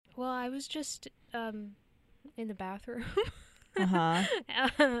was just in the bathroom. Uh-huh.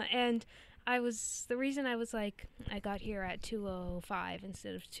 And the reason I was like, I got here at 2:05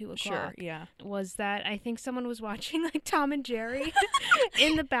 instead of 2 o'clock. Sure, yeah. Was that I think someone was watching like Tom and Jerry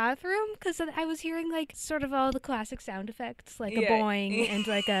in the bathroom, because I was hearing like sort of all the classic sound effects, like a boing and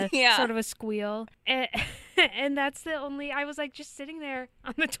like a sort of a squeal. And that's the only, I was like just sitting there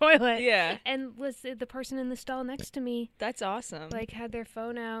on the toilet. Yeah. And the person in the stall next to me. That's awesome. Like had their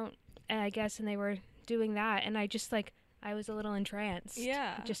phone out, I guess, and they were doing that. And I just like, I was a little entranced.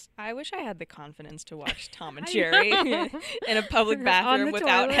 Yeah. I wish I had the confidence to watch Tom and I Jerry in a public bathroom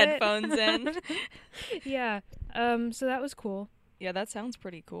without toilet. headphones in. Yeah. So that was cool. Yeah, that sounds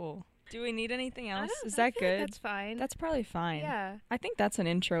pretty cool. Do we need anything else? Is I that think good? That's fine. That's probably fine. Yeah. I think that's an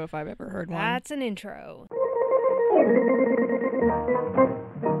intro if I've ever heard one. That's an intro.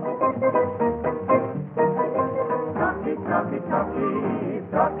 Talkie, talkie, talkie,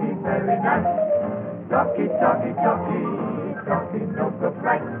 talkie, very nice. Talkie, talkie, talkie, talkie, no good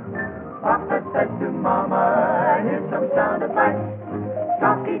right. Papa said to Mama, here's some sound advice.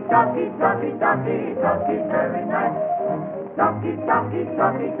 Talkie, talkie, talkie, talkie, talkie, very nice. Talkie, talkie,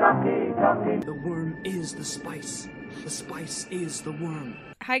 talkie, talkie, talkie. The worm is the spice. The spice is the worm.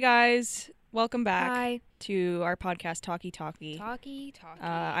 Hi, guys. Welcome back Hi. to our podcast, Talkie Talkie. Talkie, talkie.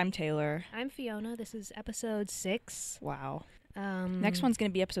 I'm Taylor. I'm Fiona. This is episode 6. Wow. Next one's going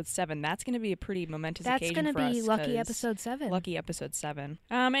to be episode 7. That's going to be a pretty momentous occasion for us. That's going to be lucky episode 7. Lucky episode 7.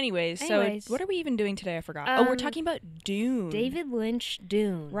 Anyways, so what are we even doing today? I forgot. We're talking about Dune. David Lynch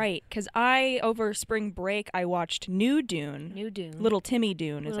Dune. Right, because over spring break, I watched New Dune. New Dune. Little Timmy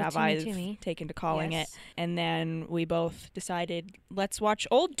Dune is how I've Timmy. taken to calling Yes. it. And then we both decided, let's watch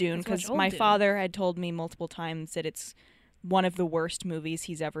Old Dune, because my Dune. father had told me multiple times that it's one of the worst movies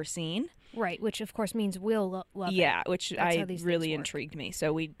he's ever seen. Right, which of course means we'll love it. Yeah, which That's how these really things work. intrigued me.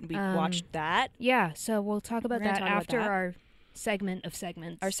 So we watched that. Yeah, so we'll talk about We're gonna that talk about after that. our segment of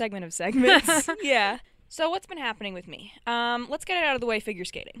segments. Our segment of segments. Yeah. So what's been happening with me? Let's get it out of the way, figure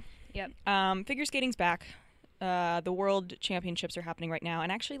skating. Yep. Figure skating's back. The World Championships are happening right now.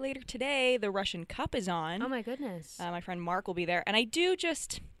 And actually later today, the Russian Cup is on. Oh my goodness. My friend Mark will be there. And I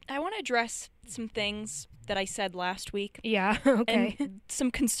want to address some things that I said last week. Yeah, okay. And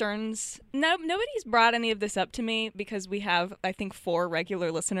some concerns. Nobody's brought any of this up to me because we have, I think, 4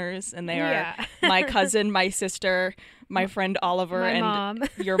 regular listeners. And they are my cousin, my sister, my friend Oliver, my and mom.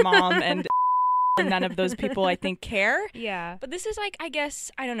 your mom, and none of those people, I think, care. Yeah. But this is like, I guess,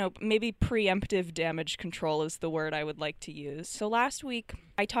 I don't know, maybe preemptive damage control is the word I would like to use. So last week,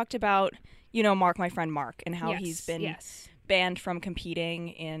 I talked about, Mark, my friend Mark, and how he's been banned from competing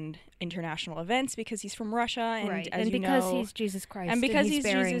in international events because he's from Russia, and as you because know, he's Jesus Christ, and because he's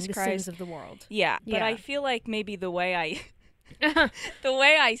bearing Jesus the Christ. sins Of the world. Yeah, but I feel like maybe the way I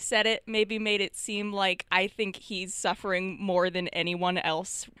said it maybe made it seem like I think he's suffering more than anyone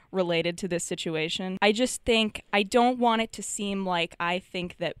else related to this situation. I just think I don't want it to seem like I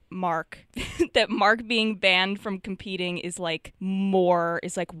think that Mark being banned from competing is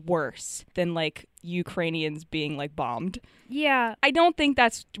worse than like Ukrainians being like bombed. Yeah. I don't think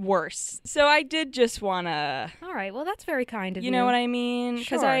that's worse. So I did just want to... All right. Well, that's very kind of you. You know what I mean?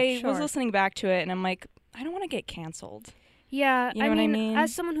 Because I was sure. listening back to it and I'm like, I don't want to get canceled. Yeah. You know what I mean?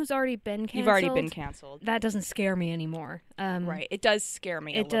 As someone who's already been canceled... You've already been canceled. That doesn't scare me anymore. Right. It does scare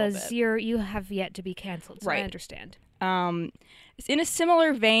me a little bit. You have yet to be canceled, so right. I understand. In a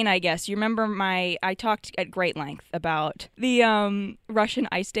similar vein, I guess, you remember I talked at great length about the Russian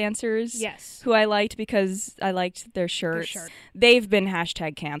ice dancers. Yes. Who I liked because I liked their shirts. They've been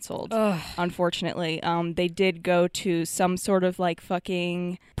 #canceled, unfortunately. They did go to some sort of like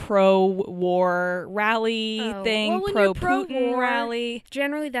fucking pro-war rally thing, pro-Putin rally.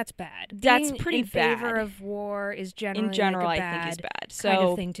 Generally, that's bad. That's Being pretty in bad. favor of war is generally in general, like I think is bad. So kind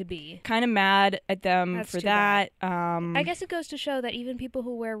of thing to be. Kind of mad at them That's for too that. I guess it goes to show that even people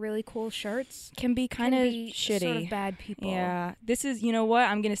who wear really cool shirts can be kind of shitty. Sort of bad people. Yeah. This is, you know what?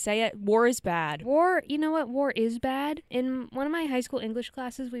 I'm going to say it. War is bad. You know what? War is bad. In one of my high school English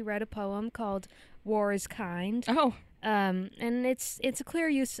classes, we read a poem called War is Kind. Oh. And it's a clear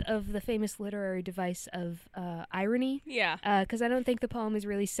use of the famous literary device of irony. Yeah. Because I don't think the poem is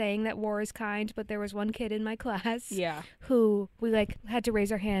really saying that war is kind, but there was one kid in my class yeah. who we had to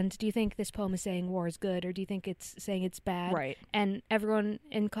raise our hand. Do you think this poem is saying war is good, or do you think it's saying it's bad? Right. And everyone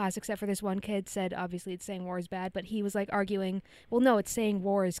in class except for this one kid said obviously it's saying war is bad, but he was like arguing, well, no, it's saying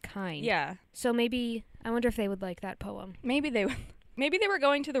war is kind. Yeah. So maybe, I wonder if they would like that poem. Maybe they would. Maybe they were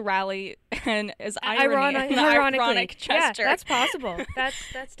going to the rally and as ironically, ironic gesture. Yeah, that's possible.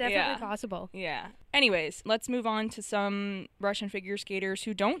 That's definitely possible. Yeah. Anyways, let's move on to some Russian figure skaters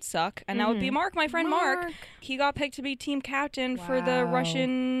who don't suck, and that would be Mark, my friend Mark. He got picked to be team captain for the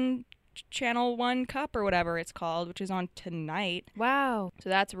Russian Channel 1 Cup or whatever it's called, which is on tonight. Wow. So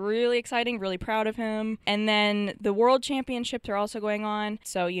that's really exciting, really proud of him. And then the World Championships are also going on.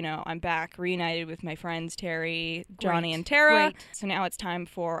 So, I'm back reunited with my friends Terry, Johnny, and Tara. Great. So now it's time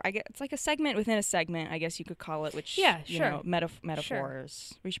for, it's like a segment within a segment, I guess you could call it, which, metaphors. Sure.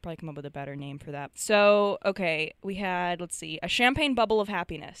 We should probably come up with a better name for that. So, okay, we had, let's see, a champagne bubble of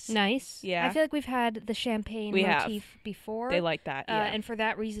happiness. Nice. Yeah. I feel like we've had the champagne motif before. They like that, yeah. And for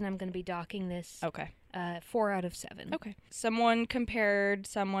that reason, I'm going to be docking this. Okay. 4 out of 7. Okay. Someone compared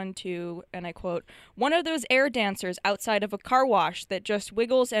someone to, and I quote, one of those air dancers outside of a car wash that just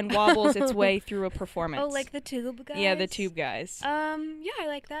wiggles and wobbles its way through a performance. Oh, like the tube guys? Yeah, the tube guys. Yeah, I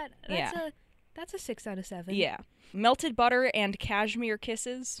like that. That's a 6 out of 7. Yeah. Melted butter and cashmere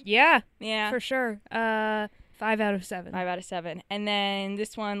kisses. Yeah. Yeah. For sure. 5 out of 7. 5 out of 7. And then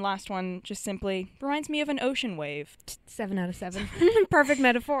this one, last one, just simply reminds me of an ocean wave. 7 out of 7. Perfect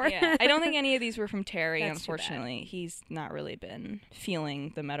metaphor. Yeah. I don't think any of these were from Terry, unfortunately. He's not really been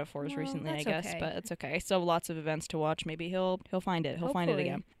feeling the metaphors recently, I guess. Okay. But it's okay. Still have lots of events to watch. Maybe he'll find it. He'll find it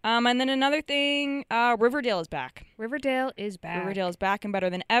again. And then another thing, Riverdale is back. Riverdale is back. Riverdale is back and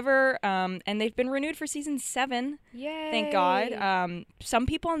better than ever. And they've been renewed for season 7. Yay. Thank God. Some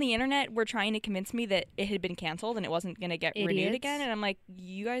people on the internet were trying to convince me that it had been canceled and it wasn't going to get renewed again, and I'm like,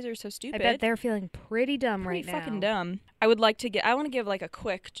 you guys are so stupid. I bet they're feeling pretty dumb right now. Pretty fucking dumb. I want to give like a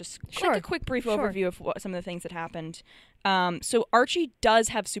quick brief overview of some of the things that happened. So Archie does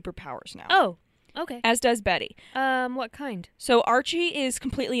have superpowers now. Oh. Okay. As does Betty. What kind? So Archie is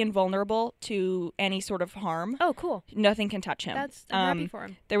completely invulnerable to any sort of harm. Oh, cool. Nothing can touch him. I'm happy for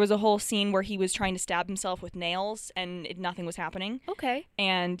him. There was a whole scene where he was trying to stab himself with nails and nothing was happening. Okay.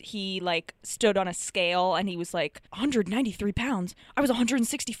 And he stood on a scale and he was like, 193 pounds. I was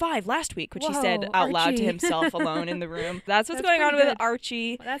 165 last week, which he said out loud to himself alone in the room. That's what's going on with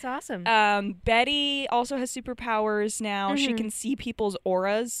Archie. Well, that's awesome. Betty also has superpowers now. She can see people's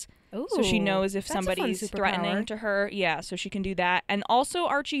auras. Ooh, so she knows if somebody's threatening to her. Yeah, so she can do that. And also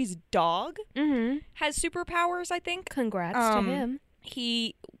Archie's dog has superpowers, I think. Congrats to him.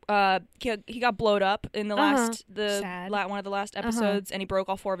 He got blowed up in the one of the last episodes, and he broke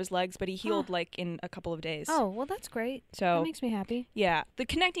all 4 of his legs, but he healed in a couple of days. Oh, well, that's great. So that makes me happy. Yeah, the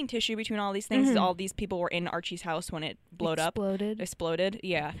connecting tissue between all these things is all these people were in Archie's house when it exploded.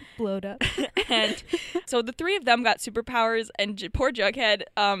 Yeah, blowed up. And so the 3 of them got superpowers, and poor Jughead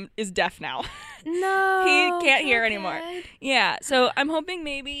is deaf now. No, he can't hear anymore. Yeah, so I'm hoping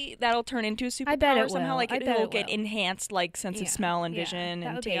maybe that'll turn into a superpower. I bet it somehow. will. It'll get enhanced sense of smell and vision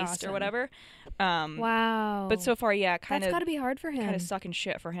and taste or whatever. Wow. But so far, kind of that's got to be hard for him. Kind of sucking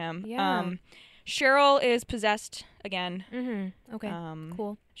shit for him. Yeah. Cheryl is possessed again. Okay.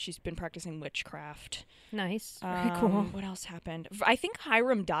 Cool. She's been practicing witchcraft. Nice. Very cool. What else happened? I think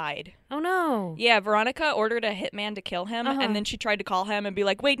Hiram died. Oh, no. Yeah, Veronica ordered a hitman to kill him, and then she tried to call him and be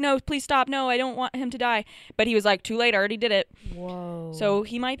like, wait, no, please stop. No, I don't want him to die. But he was like, too late, I already did it. Whoa. So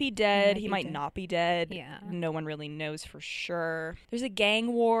he might be dead. He might not be dead. Yeah. No one really knows for sure. There's a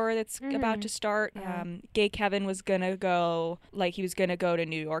gang war that's about to start. Yeah. Gay Kevin was going to go, he was going to go to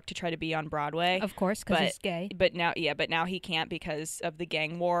New York to try to be on Broadway. Of course, because he's gay. But now he can't because of the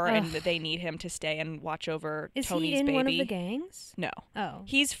gang war, and they need him to stay and watch over Tony's baby. Is he in one of the gangs? No. Oh.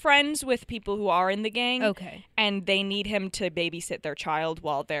 He's friends with people who are in the gang. Okay. And they need him to babysit their child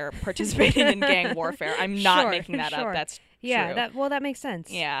while they're participating in gang warfare. I'm not making that up. That's true. That makes sense.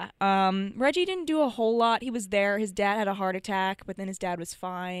 Yeah. Reggie didn't do a whole lot. He was there. His dad had a heart attack, but then his dad was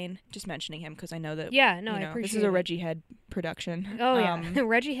fine. Just mentioning him because I know that. Yeah, no, I appreciate it. This is a Reggie Head production. Oh, yeah.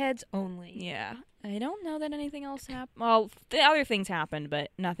 Reggie Heads only. Yeah. I don't know that anything else happened. Well, the other things happened, but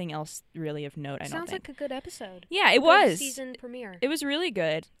nothing else really of note, I don't think. Sounds like a good episode. Yeah, it was. Season premiere. It was really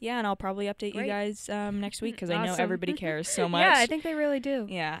good. Yeah, and I'll probably update you guys next week because I know everybody cares so much. Yeah, I think they really do.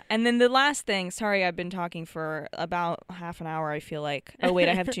 Yeah. And then the last thing, sorry, I've been talking for about half an hour, I feel like. Oh, wait,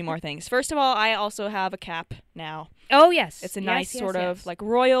 I have 2 more things. First of all, I also have a cap now. Oh, yes. It's a nice sort of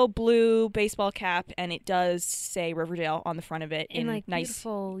royal blue baseball cap, and it does say Riverdale on the front of it in nice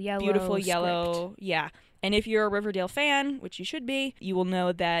beautiful yellow. Beautiful yellow. Yeah. And if you're a Riverdale fan, which you should be, you will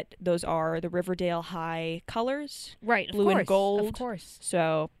know that those are the Riverdale High colors. Right, blue and gold. Of course.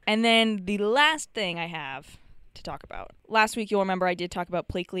 So, and then the last thing I have to talk about. Last week, you'll remember I did talk about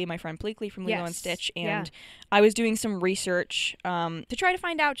Pleakley, my friend Pleakley from Lilo and Stitch, and I was doing some research to try to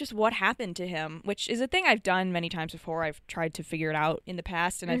find out just what happened to him, which is a thing I've done many times before. I've tried to figure it out in the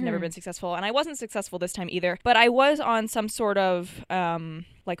past, and I've never been successful, and I wasn't successful this time either, but I was on some sort of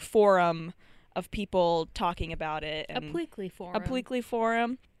forum of people talking about it. And a Pleakley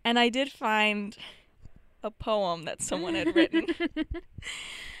forum. And I did find a poem that someone had written.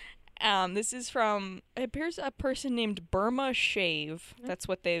 This is from, it appears a person named Burma Shave. That's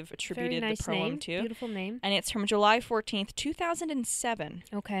what they've attributed the poem to. Beautiful name. And it's from July 14th, 2007.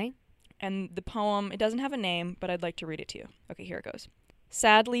 Okay. And the poem, it doesn't have a name, but I'd like to read it to you. Okay, here it goes.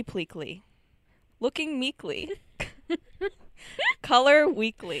 Sadly Pleakley. Looking meekly. Color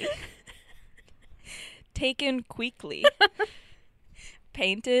weakly. Taken quickly.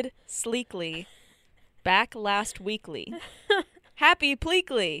 Painted sleekly. Back last weekly. Happy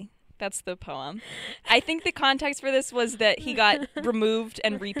Pleakley. That's the poem. I think the context for this was that he got removed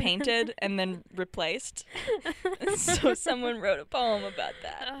and repainted and then replaced. So someone wrote a poem about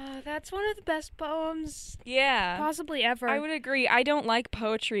that. That's one of the best poems possibly ever. I would agree. I don't like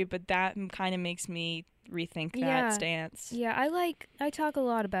poetry, but that kind of makes me rethink that stance. Yeah, I talk a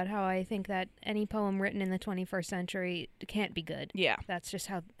lot about how I think that any poem written in the 21st century can't be good. Yeah. That's just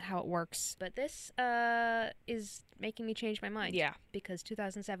how it works. But this is making me change my mind. Yeah. Because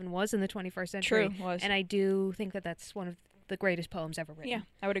 2007 was in the 21st century. True, was. And I do think that that's one of the greatest poems ever written. Yeah,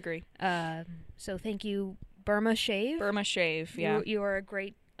 I would agree. So thank you, Burma Shave. Burma Shave, yeah. You are a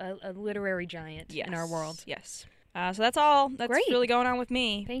great a literary giant in our world. Yes. So that's all. That's great. Really going on with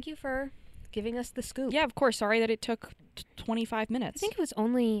me. Thank you for giving us the scoop. Yeah, of course. Sorry that it took 25 minutes. I think it was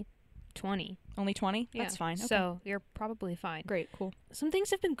only 20. Only 20? Yeah. That's fine. Okay. So you're probably fine. Great, cool. Some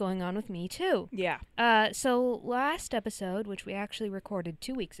things have been going on with me, too. Yeah. So last episode, which we actually recorded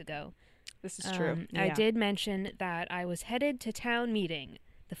 2 weeks ago. This is true. I did mention that I was headed to town meeting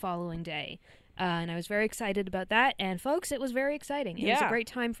the following day. And I was very excited about that. And folks, it was very exciting. It was a great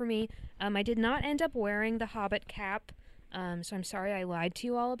time for me. I did not end up wearing the Hobbit cap. So I'm sorry I lied to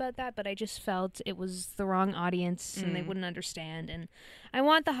you all about that, but I just felt it was the wrong audience and they wouldn't understand. And I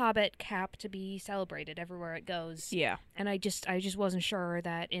want the Hobbit cap to be celebrated everywhere it goes. Yeah. And I just wasn't sure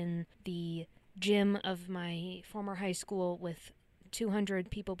that in the gym of my former high school with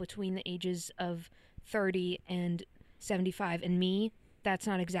 200 people between the ages of 30 and 75 and me, that's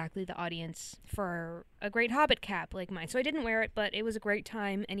not exactly the audience for a great Hobbit cap like mine. So I didn't wear it, but it was a great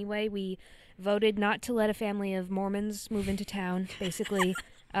time. Anyway, we voted not to let a family of Mormons move into town, basically,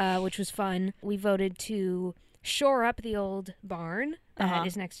 which was fun. We voted to shore up the old barn that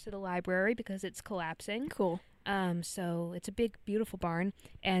is next to the library because it's collapsing. Cool. So it's a big, beautiful barn,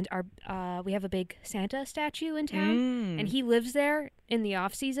 and we have a big Santa statue in town, and he lives there in the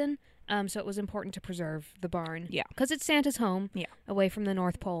off-season. So it was important to preserve the barn. Yeah. Because it's Santa's home. Yeah. Away from the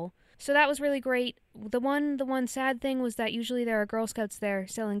North Pole. So that was really great. The one sad thing was that usually there are Girl Scouts there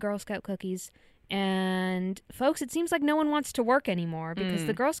selling Girl Scout cookies. And folks, it seems like no one wants to work anymore because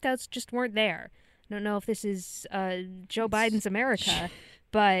the Girl Scouts just weren't there. I don't know if this is Joe Biden's America,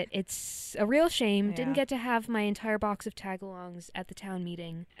 but it's a real shame. Yeah. Didn't get to have my entire box of tag-alongs at the town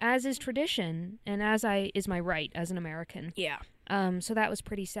meeting, as is tradition, and is my right as an American. Yeah. So that was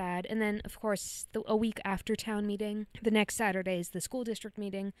pretty sad. And then, of course, a week after town meeting, the next Saturday is the school district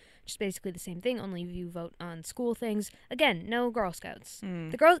meeting, which is basically the same thing, only you vote on school things. Again, no Girl Scouts.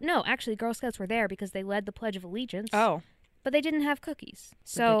 Girl Scouts were there because they led the Pledge of Allegiance. Oh. But they didn't have cookies.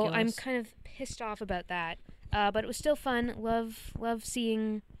 So Ridiculous. I'm kind of pissed off about that. But it was still fun. Love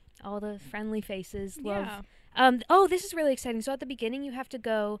seeing all the friendly faces. Yeah. This is really exciting. So at the beginning, you have to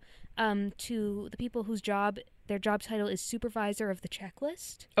go to the people whose their job title is supervisor of the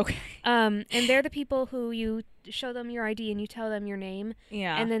checklist. Okay. And they're the people who you show them your ID and you tell them your name.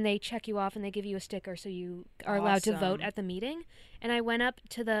 Yeah. And then they check you off and they give you a sticker so you are allowed to vote at the meeting. And I went up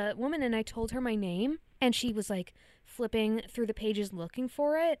to the woman and I told her my name. And she was like flipping through the pages looking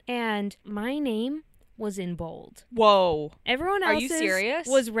for it. And my name was in bold. Whoa. Everyone else's Are you serious?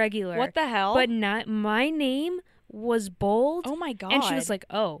 was regular. What the hell? But not my name was bold. Oh my God. And she was like,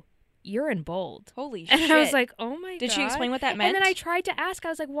 "Oh, you're in bold." Holy and shit. And I was like, "Oh my God." Did she explain what that meant? And then I tried to ask. I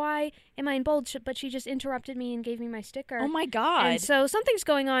was like, "Why am I in bold?" But she just interrupted me and gave me my sticker. Oh my God. And so something's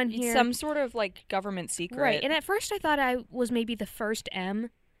going on here. It's some sort of like government secret. Right. And at first I thought I was maybe the first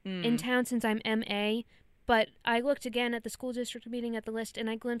M in town since I'm MA. But I looked again at the school district meeting at the list, and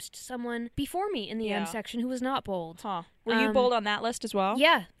I glimpsed someone before me in the M section who was not bold. Huh. Were you bold on that list as well?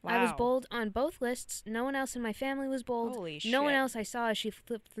 Yeah. Wow. I was bold on both lists. No one else in my family was bold. Holy shit. No one else I saw as she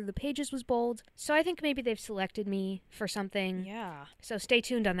flipped through the pages was bold. So I think maybe they've selected me for something. Yeah. So stay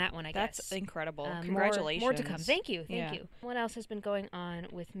tuned on that one, I guess. That's incredible. Congratulations. More to come. Thank you. Thank you. What else has been going on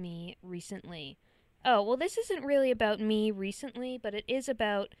with me recently? Oh, well, this isn't really about me recently, but it is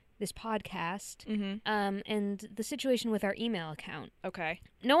about this podcast and the situation with our email account. Okay.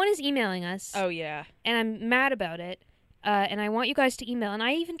 No one is emailing us. Oh, yeah. And I'm mad about it. And I want you guys to email. And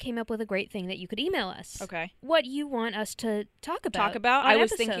I even came up with a great thing that you could email us. Okay. What you want us to talk about. I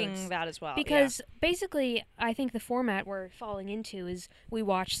was thinking that as well. Because basically, I think the format we're falling into is we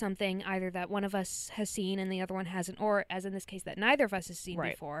watch something either that one of us has seen and the other one hasn't, or as in this case, that neither of us has seen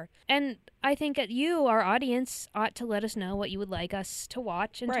before. And I think that you, our audience, ought to let us know what you would like us to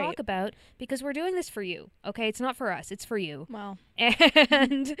watch and talk about, because we're doing this for you. Okay, it's not for us; it's for you. Well,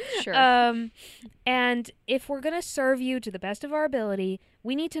 and sure. And if we're gonna serve you to the best of our ability,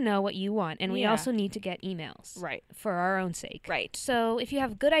 we need to know what you want, and we also need to get emails, for our own sake. Right. So if you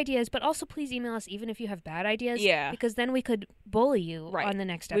have good ideas, but also please email us even if you have bad ideas, because then we could bully you on the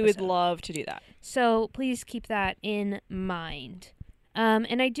next episode. We would love to do that. So please keep that in mind.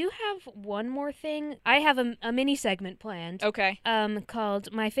 And I do have one more thing. I have a mini segment planned. Okay.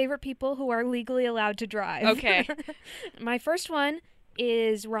 Called My Favorite People Who Are Legally Allowed to Drive. Okay. My first one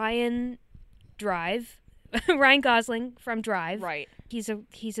is Ryan Gosling from Drive. Right. He's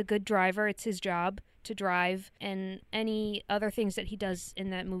a good driver. It's his job to drive, and any other things that he does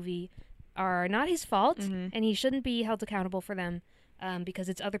in that movie are not his fault, and he shouldn't be held accountable for them, because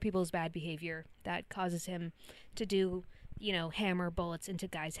it's other people's bad behavior that causes him to do, hammer bullets into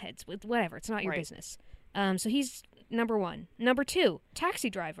guys' heads with whatever. It's not your business. So he's number one. Number two, Taxi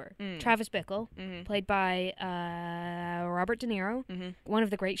Driver. Travis Bickle, played by Robert De Niro, one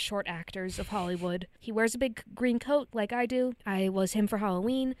of the great short actors of Hollywood. He wears a big green coat like I do. I was him for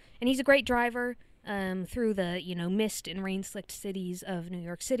Halloween, and he's a great driver through the, mist and rain-slicked cities of New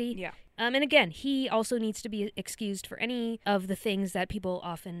York City. Yeah. And again, he also needs to be excused for any of the things that people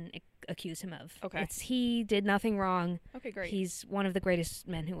often accuse him of. Okay. He did nothing wrong. Okay, great. He's one of the greatest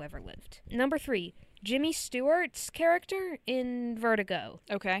men who ever lived. Number three, Jimmy Stewart's character in Vertigo.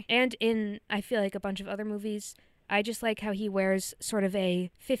 Okay. And in, I feel like, a bunch of other movies. I just like how he wears sort of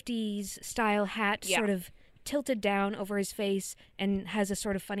a 50s style hat, sort of tilted down over his face, and has a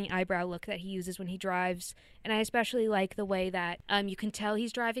sort of funny eyebrow look that he uses when he drives. And I especially like the way that you can tell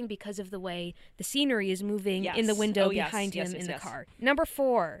he's driving because of the way the scenery is moving in the window behind him in the car. Number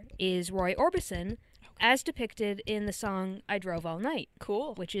four is Roy Orbison, as depicted in the song I Drove All Night.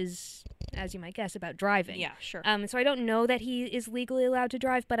 Cool. Which is, as you might guess, about driving. Yeah, sure. So I don't know that he is legally allowed to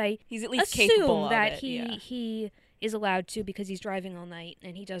drive, but he's at least assume capable that of it, he is allowed to, because he's driving all night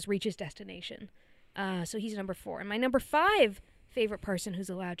and he does reach his destination. So he's number four. And my number five favorite person who's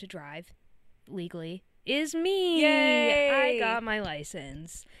allowed to drive legally is me. Yay! I got my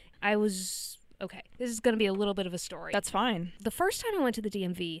license. Okay, this is going to be a little bit of a story. That's fine. The first time I went to the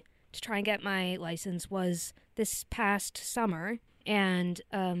DMV to try and get my license was this past summer. And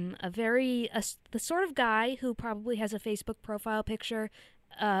the sort of guy who probably has a Facebook profile picture,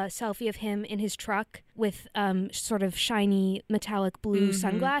 selfie of him in his truck with sort of shiny metallic blue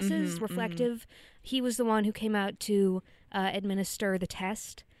sunglasses, reflective. He was the one who came out to administer the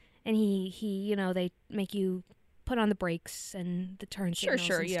test, and he they make you put on the brakes and the turn signals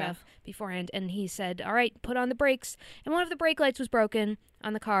and stuff beforehand. And he said, "All right, put on the brakes." And one of the brake lights was broken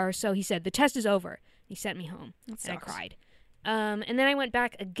on the car, so he said, "The test is over." He sent me home, and I cried. And then I went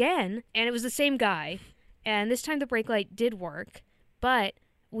back again, and it was the same guy. And this time the brake light did work, but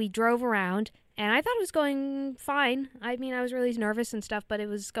we drove around, and I thought it was going fine. I mean, I was really nervous and stuff, but it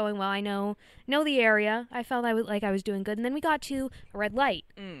was going well. I know the area. I felt I was doing good. And then we got to a red light,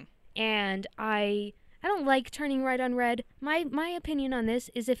 and I don't like turning right on red. My opinion on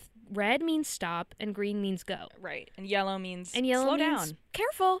this is if red means stop and green means go. Right. And yellow means slow down.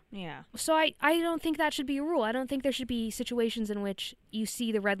 Careful. Yeah. So I don't think that should be a rule. I don't think there should be situations in which you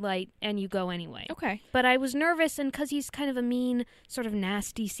see the red light and you go anyway. Okay. But I was nervous, and because he's kind of a mean, sort of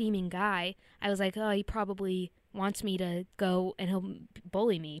nasty-seeming guy, I was like, oh, he probably wants me to go and he'll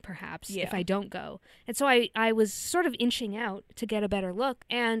bully me, perhaps, if I don't go. And so I was sort of inching out to get a better look,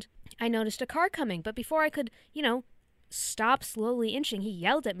 and I noticed a car coming. But before I could, stop slowly inching, he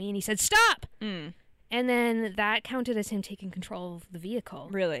yelled at me and he said, "Stop!" And then that counted as him taking control of the vehicle.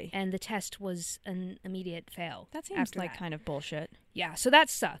 Really? And the test was an immediate fail. That seems like kind of bullshit. Yeah, so that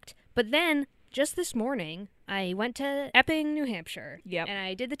sucked. But then, just this morning, I went to Epping, New Hampshire. Yep. And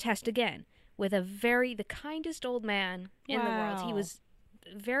I did the test again with the kindest old man in the world.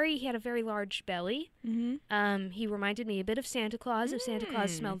 He had a very large belly. He reminded me a bit of Santa Claus, if Santa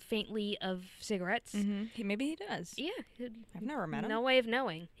Claus smelled faintly of cigarettes. Maybe he does. Yeah. I've never met him. No way of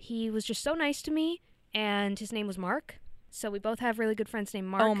knowing. He was just so nice to me, and his name was Mark. So we both have really good friends named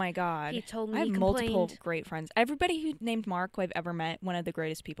Mark. Oh my God. He told me I have he multiple great friends. Everybody who named Mark who I've ever met, one of the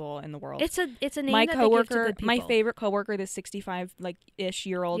greatest people in the world. It's a name my that coworker, they give to good people. my favorite coworker, this 65-ish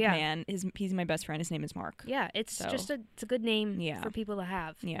year old man, he's my best friend. His name is Mark. Yeah, it's a good name for people to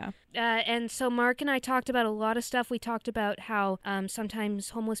have. Yeah. And so Mark and I talked about a lot of stuff. We talked about how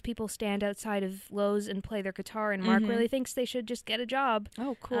sometimes homeless people stand outside of Lowe's and play their guitar, and Mark really thinks they should just get a job.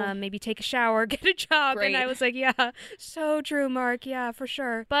 Oh, cool. Maybe take a shower, get a job. Great. And I was like, yeah, so true, Mark. Yeah, for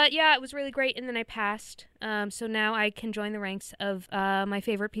sure. But yeah, it was really great. And then I passed. So now I can join the ranks of my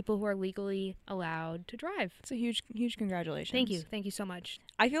favorite people who are legally allowed to drive. It's a huge congratulations. Thank you. Thank you so much.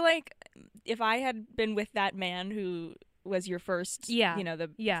 I feel like if I had been with that man who was your first,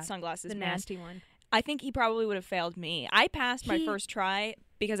 the sunglasses the man, nasty one, I think he probably would have failed me. I passed my first try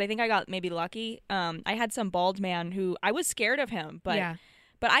because I think I got maybe lucky. I had some bald man who I was scared of him, but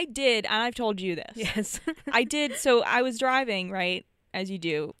I did, and I've told you this. Yes. I did. So I was driving, right, as you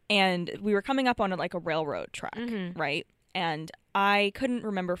do, and we were coming up on a railroad track, right? And I couldn't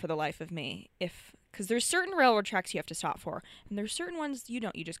remember for the life of me because there's certain railroad tracks you have to stop for, and there's certain ones you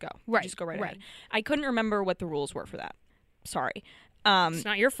don't. You just go. Right. You just go right ahead. I couldn't remember what the rules were for that. Sorry. It's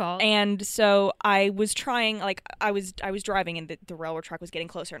not your fault. And so I was trying, I was driving, and the railroad track was getting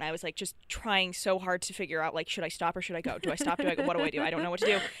closer, and I was just trying so hard to figure out should I stop or should I go? Do I stop? Do I go? What do I do? I don't know what to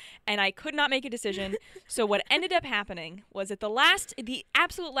do. And I could not make a decision. So what ended up happening was at the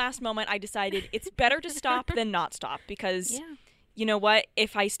absolute last moment, I decided it's better to stop than not stop because you know what?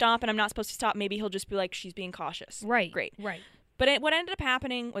 If I stop and I'm not supposed to stop, maybe he'll just be like, she's being cautious. Right. Great. Right. But what ended up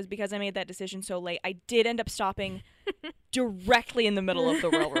happening was because I made that decision so late, I did end up stopping directly in the middle of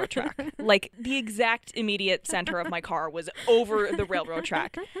the railroad track. The exact immediate center of my car was over the railroad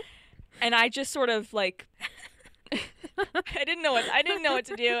track. And I just sort of I didn't know what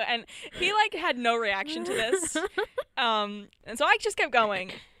to do, and he had no reaction to this. And so I just kept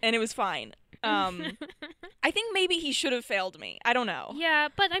going, and it was fine. I think maybe he should have failed me. I don't know. Yeah,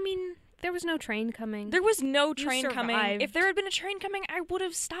 but I mean, there was no train coming. There was no train coming. If there had been a train coming, I would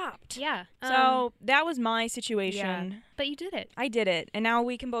have stopped. Yeah. So that was my situation. Yeah. But you did it. I did it, and now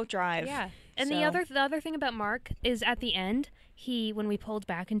we can both drive. Yeah. And the other thing about Mark is at the end, when we pulled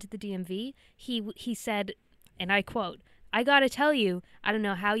back into the DMV, he said, and I quote, "I gotta tell you, I don't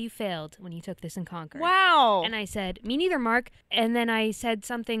know how you failed when you took this in Concord." Wow. And I said, "Me neither, Mark." And then I said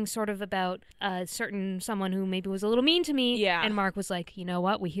something sort of about someone who maybe was a little mean to me. Yeah. And Mark was like, "You know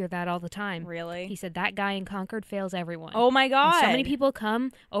what? We hear that all the time." Really? He said, "That guy in Concord fails everyone." Oh my God. And so many people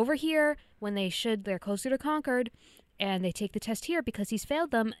come over here when they're closer to Concord, and they take the test here because he's failed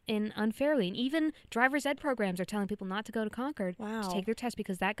them unfairly. And even driver's ed programs are telling people not to go to Concord to take their test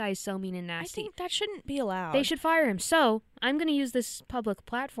because that guy is so mean and nasty. I think that shouldn't be allowed. They should fire him. So I'm going to use this public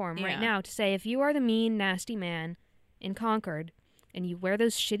platform right now to say, if you are the mean, nasty man in Concord and you wear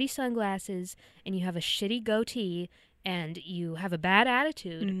those shitty sunglasses and you have a shitty goatee and you have a bad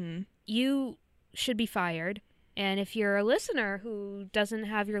attitude, you should be fired. And if you're a listener who doesn't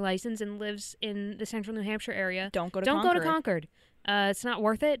have your license and lives in the central New Hampshire area, don't go to Concord. It's not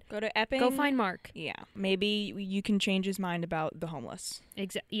worth it. Go to Epping. Go find Mark. Yeah. Maybe you can change his mind about the homeless.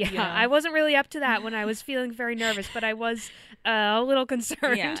 Yeah. I wasn't really up to that when I was feeling very nervous, but I was a little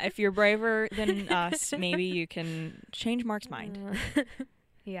concerned. Yeah. If you're braver than us, maybe you can change Mark's mind.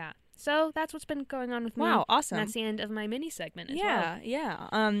 Yeah. So that's what's been going on with me. Wow, awesome. And that's the end of my mini segment as well.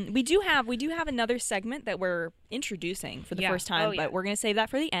 Yeah. We do have another segment that we're introducing for the first time, but we're going to save that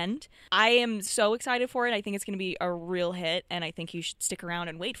for the end. I am so excited for it. I think it's going to be a real hit, and I think you should stick around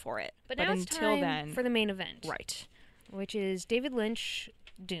and wait for it. But now it's until time then, for the main event. Right. Which is David Lynch,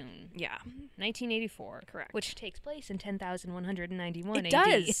 Dune. Yeah. 1984. Correct. Which takes place in 10,191 AD.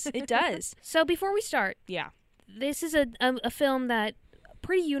 It does. So before we start, this is a film that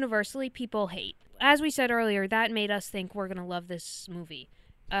pretty universally people hate. As we said earlier, that made us think we're going to love this movie.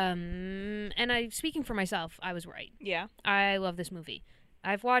 And speaking for myself, I was right. Yeah. I love this movie.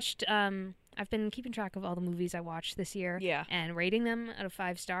 I've been keeping track of all the movies I watched this year. Yeah. And rating them out of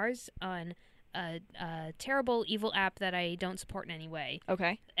 5 stars on a terrible, evil app that I don't support in any way.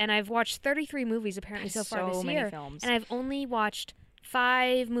 Okay. And I've watched 33 movies apparently so far this year. So many films. And I've only watched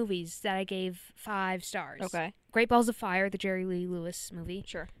 5 movies that I gave 5 stars. Okay. Great Balls of Fire, the Jerry Lee Lewis movie.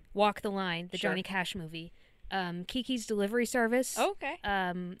 Sure. Walk the Line, the Johnny Cash movie. Kiki's Delivery Service. Okay.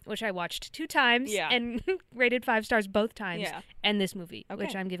 Which I watched 2 times and rated 5 stars both times. Yeah. And this movie,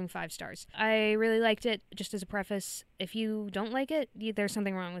 which I'm giving 5 stars. I really liked it. Just as a preface, if you don't like it, there's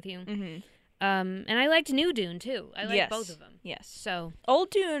something wrong with you. Mm-hmm. And I liked New Dune too. I liked both of them. Yes. So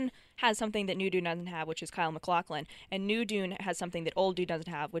Old Dune has something that New Dune doesn't have, which is Kyle MacLachlan, and New Dune has something that Old Dune doesn't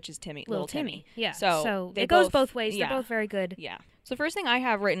have, which is Little Timmy. Yeah. So it goes both ways. They're both very good. Yeah. So the first thing I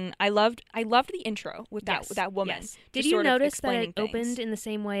have written, I loved the intro with that woman. Yes. Did you notice that it opened in the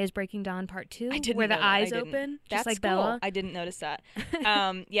same way as Breaking Dawn Part 2? I didn't where know the that. eyes open, just like cool. Bella. I didn't notice that.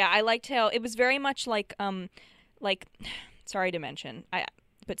 Yeah, I liked how it was very much like sorry to mention,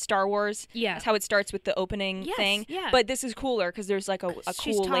 but Star Wars. Yeah, that's how it starts with the opening thing. Yeah. But this is cooler because there's like a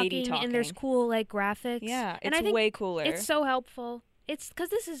cool lady talking, and there's cool like graphics. Yeah, and it's way cooler. It's so helpful. It's because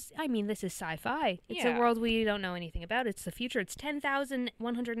this is sci-fi. It's a world we don't know anything about. It's the future. It's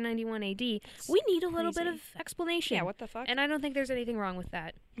 10,191 AD. We need a little bit of explanation. Yeah, what the fuck? And I don't think there's anything wrong with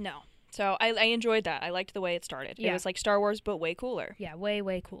that. No. So I enjoyed that. I liked the way it started. Yeah. It was like Star Wars, but way cooler. Yeah, way,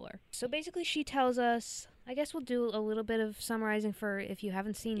 way cooler. So basically she tells us, I guess we'll do a little bit of summarizing for if you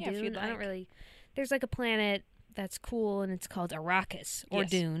haven't seen Dune. If you'd like. I don't really... There's like a planet that's cool, and it's called Arrakis, or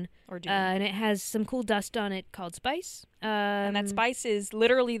Dune. Or Dune. And it has some cool dust on it called spice. And that spice is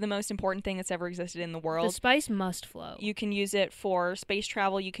literally the most important thing that's ever existed in the world. The spice must flow. You can use it for space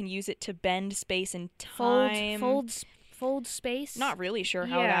travel. You can use it to bend space and time. Fold space. Not really sure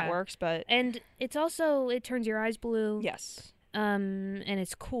how that works, but... And it's also, it turns your eyes blue. Yes. And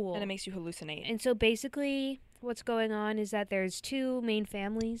it's cool. And it makes you hallucinate. And so basically... what's going on is that there's two main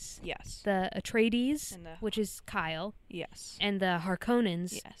families. Yes. The Atreides, which is Kyle. Yes. And the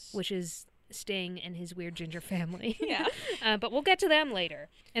Harkonnens, which is Sting and his weird ginger family. Yeah. But we'll get to them later.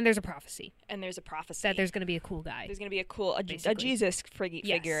 And there's a prophecy. That there's going to be a cool guy. There's going to be a Jesus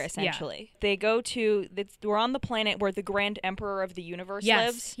figure, essentially. Yeah. They go to... we're on the planet where the Grand Emperor of the universe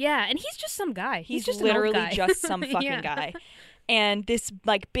lives. Yeah, and he's just some guy. He's just literally an old guy. just some fucking guy. And this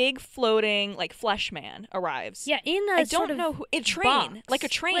like big floating like flesh man arrives. Yeah, in a a train, box. Like a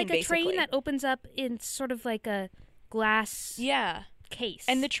train, basically. Train that opens up in sort of like a glass. Yeah. Case.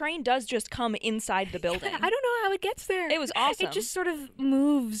 And the train does just come inside the building. I don't know how it gets there. It was awesome. It just sort of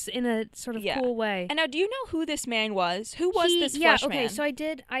moves in a sort of cool way. And now, do you know who this man was? Who was this flesh man? Yeah, okay, so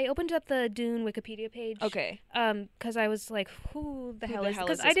I opened up the Dune Wikipedia page. Okay. Because I was like, who the hell is this?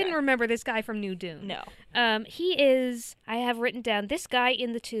 Because I didn't remember this guy from New Dune. No. He is, I have written down, this guy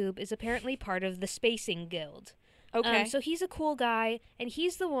in the tube is apparently part of the Spacing Guild. Okay. So he's a cool guy, and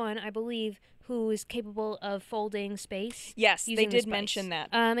he's the one, I believe, who is capable of folding space. Yes, they did mention that.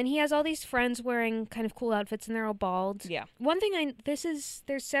 And he has all these friends wearing kind of cool outfits, and they're all bald. Yeah. One thing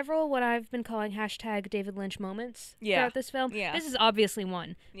there's several what I've been calling # David Lynch moments throughout this film. Yeah. This is obviously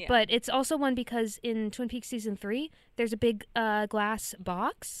one. Yeah. But it's also one because in Twin Peaks Season 3, there's a big glass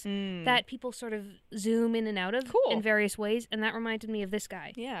box that people sort of zoom in and out of in various ways, and that reminded me of this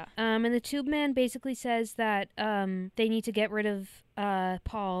guy. Yeah. And the tube man basically says that they need to get rid of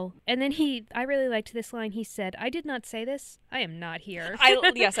Paul, and then I really liked this line. He said, "I did not say this. I am not here."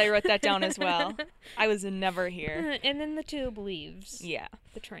 Yes, I wrote that down as well. I was never here. And then the tube leaves. Yeah.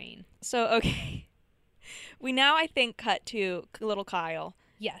 The train. So, okay. We now, I think, cut to little Kyle.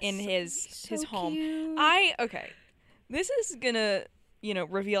 Yes. In his home. Cute. Okay. This is gonna,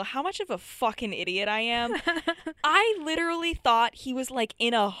 reveal how much of a fucking idiot I am. I literally thought he was like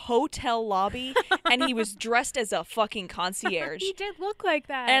in a hotel lobby and he was dressed as a fucking concierge. He did look like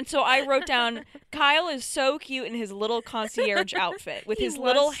that. And so I wrote down, Kyle is so cute in his little concierge outfit with his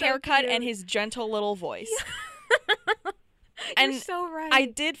little haircut and his gentle little voice. You're so right. I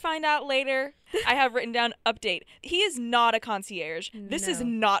did find out later, I have written down update. He is not a concierge. This is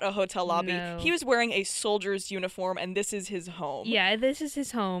not a hotel lobby. No. He was wearing a soldier's uniform and this is his home. Yeah, this is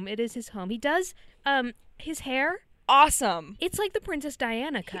his home. It is his home. He does his hair. Awesome. It's like the Princess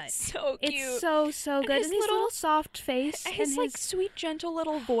Diana cut. It's so cute. It's so good. And his little soft face. And his like sweet, gentle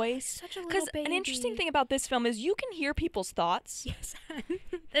little voice. Such a little baby. An interesting thing about this film is you can hear people's thoughts. Yes.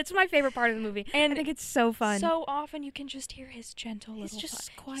 It's my favorite part of the movie. And I think it's so fun. So often you can just hear his gentle little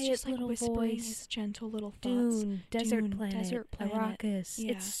quiet He's just, like, little whispering voice. his gentle little thoughts. Dune, desert planet, Arrakis.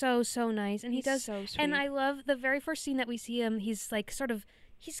 Yeah. It's so nice. And he does so sweet. And I love the very first scene that we see him, he's like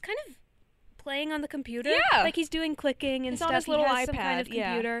he's kind of playing on the computer. Yeah. Like he's doing clicking and he's stuff. On his little he has iPad. Some kind of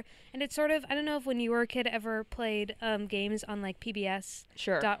computer. And it's sort of, I don't know if when you were a kid ever played games on like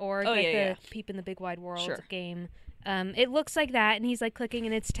PBS.org, the Peep in the Big Wide World game. It looks like that, and he's like clicking,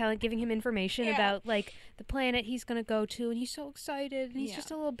 and it's giving him information about like the planet he's gonna go to, and he's so excited, and he's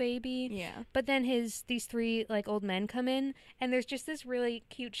just a little baby. Yeah. But then these three like old men come in, and there's just this really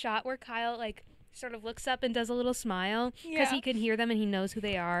cute shot where Kyle like sort of looks up and does a little smile because he can hear them and he knows who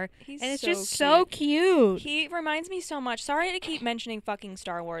they are. And it's just cute. so cute. He reminds me so much. Sorry to keep mentioning fucking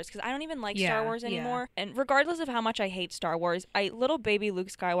Star Wars because I don't even like Star Wars anymore. And regardless of how much I hate Star Wars, little baby Luke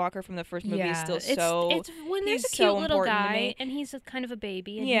Skywalker from the first movie is still it's when there's a cute little guy and he's kind of a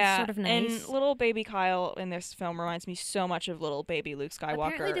baby and he's sort of nice. And little baby Kyle in this film reminds me so much of little baby Luke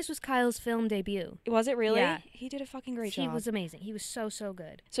Skywalker. Apparently this was Kyle's film debut. Was it really? Yeah. He did a fucking great job. He was amazing. He was so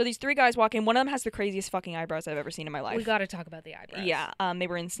good. So these three guys walk in. One of them has the craziest fucking eyebrows I've ever seen in my life. We got to talk about the eyebrows. Yeah, they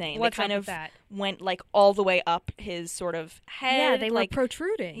were insane. What's they kind up of with that? Went like all the way up his sort of head. Yeah, they were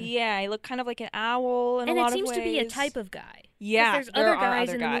protruding. Yeah, he looked kind of like an owl in a lot of ways. And it seems to be a type of guy. Yeah, there's other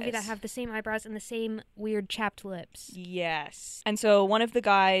guys in the movie that have the same eyebrows and the same weird chapped lips. Yes. And so one of the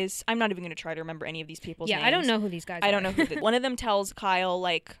guys, I'm not even going to try to remember any of these people's names. Yeah, I don't know who these guys are. I don't know who. One of them tells Kyle,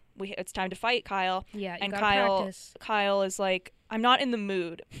 like, it's time to fight, Kyle. Yeah, you and gotta practice. Kyle is like, I'm not in the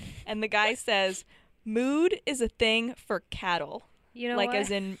mood. And the guy says, mood is a thing for cattle. You know like what?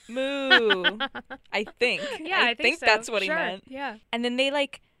 As in moo. I think. Yeah, I think so. That's what he sure. meant. Yeah. And then they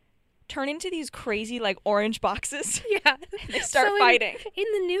like turn into these crazy like orange boxes. Yeah. And they start fighting. In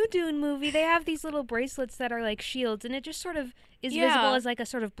the new Dune movie, they have these little bracelets that are like shields, and it just sort of is visible as like a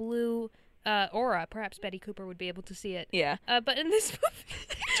sort of blue aura. Perhaps Betty Cooper would be able to see it. Yeah. But in this movie,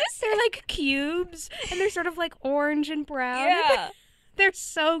 they're like cubes, and they're sort of like orange and brown. Yeah. They're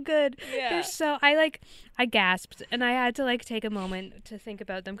so good. Yeah. They're so I gasped and I had to like take a moment to think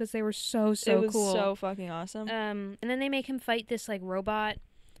about them because they were so cool. It was so fucking awesome. And then they make him fight this like robot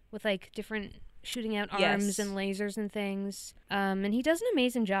with like different shooting out arms and lasers and things. And he does an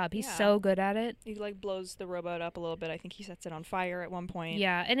amazing job. He's so good at it. He like blows the robot up a little bit. I think he sets it on fire at one point.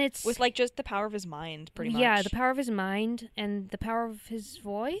 Yeah, and it's with like just the power of his mind, pretty much. Yeah, the power of his mind and the power of his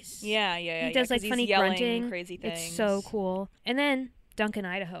voice. Yeah. He does like funny grunting, crazy things. It's so cool. And then Duncan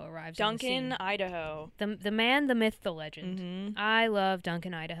Idaho arrives. Duncan Idaho. The man, the myth, the legend. Mm-hmm. I love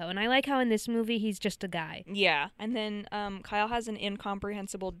Duncan Idaho. And I like how in this movie he's just a guy. Yeah. And then Kyle has an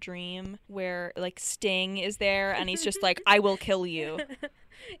incomprehensible dream where like Sting is there and he's just like, I will kill you.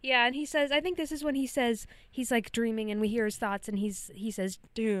 Yeah, and he says, I think this is when he says, he's like dreaming and we hear his thoughts and he says,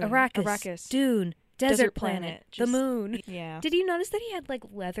 Dune. Arrakis. Dune. Desert planet. The moon. Yeah. Did you notice that he had like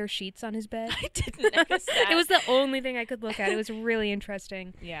leather sheets on his bed? I didn't notice that. It was the only thing I could look at. It was really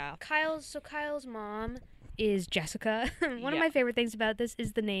interesting. Yeah. Kyle's mom is Jessica. One of my favorite things about this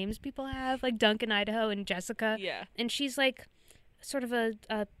is the names people have, like Duncan Idaho and Jessica. Yeah. And she's like sort of a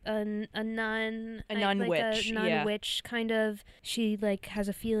nun. A nun witch. A nun witch kind of. She like has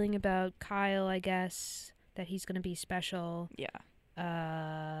a feeling about Kyle, I guess, that he's going to be special. Yeah.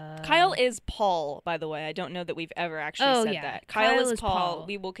 Kyle is Paul, by the way. I don't know that we've ever actually said that. Kyle is Paul.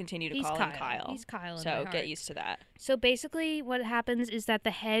 We will continue to call him Kyle. He's Kyle. So get used to that. So basically what happens is that the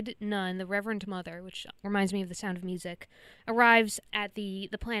head nun, the Reverend Mother, which reminds me of The Sound of Music, arrives at the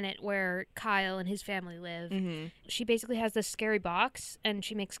planet where Kyle and his family live. Mm-hmm. She basically has this scary box and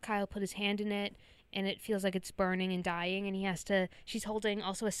she makes Kyle put his hand in it. And it feels like it's burning and dying, and she's holding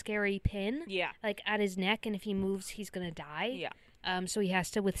also a scary pin, like at his neck, and if he moves, he's gonna die. Yeah. So he has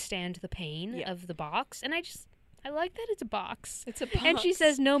to withstand the pain of the box, and I like that it's a box. It's a box. And she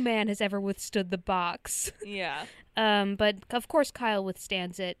says no man has ever withstood the box. Yeah. But of course Kyle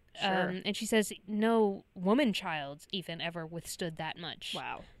withstands it. Sure. And she says no woman child even ever withstood that much.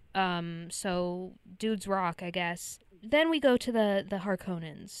 Wow. So dudes rock, I guess. Then we go to the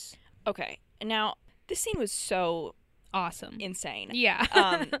Harkonnens. Okay. Now, this scene was so awesome. Insane.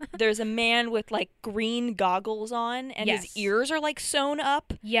 Yeah. There's a man with like green goggles on and his ears are like sewn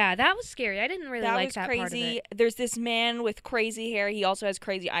up. Yeah, that was scary. I didn't really like that crazy. Part of it. There's this man with crazy hair. He also has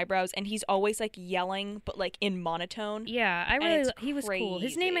crazy eyebrows and he's always like yelling but like in monotone. Yeah, he was cool.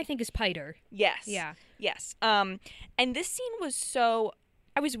 His name I think is Piter. Yes. Yeah. Yes. And this scene was so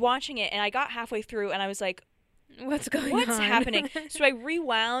I was watching it and I got halfway through and I was like, What's happening? So I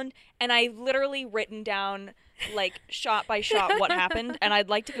rewound and I literally written down like shot by shot what happened and I'd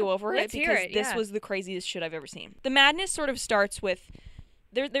like to go over it because this was the craziest shit I've ever seen. The madness sort of starts with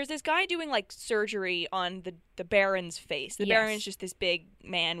there's this guy doing like surgery on the Baron's face. The Baron is just this big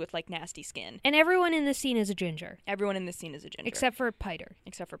man with like nasty skin. And everyone in this scene is a ginger. Except for Piter.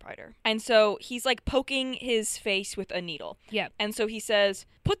 And so he's like poking his face with a needle. Yeah. And so he says,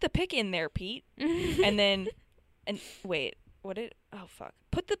 "Put the pick in there, Pete." Put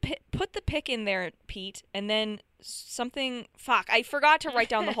the pick in there, Pete, and then something. Fuck, I forgot to write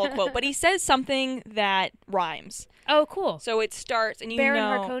down the whole quote, but he says something that rhymes. Oh, cool. So it starts, and Baron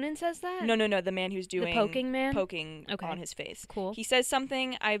Harkonnen says that? No, the man who's doing the poking man, on his face. Cool. He says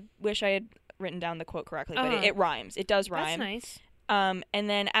something. I wish I had written down the quote correctly, but it rhymes. It does rhyme. That's nice. And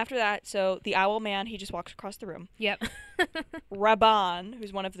then after that, so the owl man, he just walks across the room. Yep. Raban,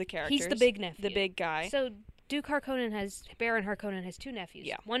 who's one of the characters. He's the big nephew. The big guy. So Baron Harkonnen has two nephews.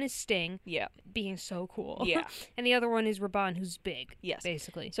 Yeah. One is Sting. Yeah. Being so cool. Yeah. And the other one is Raban, who's big. Yes.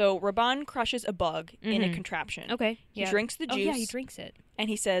 Basically. So Raban crushes a bug in a contraption. Okay. He drinks the juice. Oh, yeah, he drinks it. And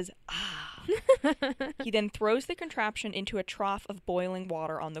he says, ah. He then throws the contraption into a trough of boiling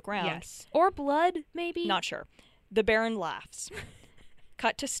water on the ground. Yes. Or blood, maybe? Not sure. The Baron laughs.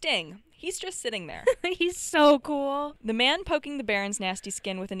 Cut to Sting. He's just sitting there. He's so cool. The man poking the Baron's nasty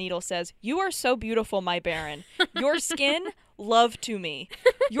skin with a needle says, "You are so beautiful, my Baron. Your skin, love to me.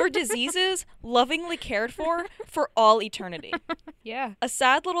 Your diseases, lovingly cared for all eternity." Yeah. A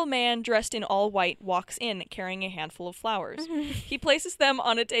sad little man dressed in all white walks in carrying a handful of flowers. He places them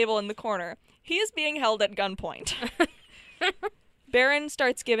on a table in the corner. He is being held at gunpoint. Baron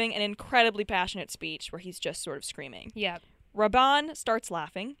starts giving an incredibly passionate speech where he's just sort of screaming. Yeah. Raban starts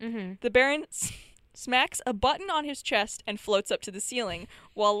laughing. The Baron smacks a button on his chest and floats up to the ceiling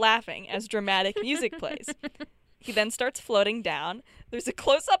while laughing as dramatic music plays. He then starts floating down. There's a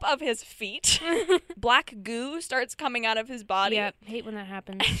close-up of his feet. Black goo starts coming out of his body. Yeah, hate when that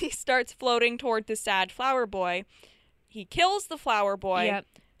happens. And he starts floating toward the sad flower boy. He kills the flower boy. Yep.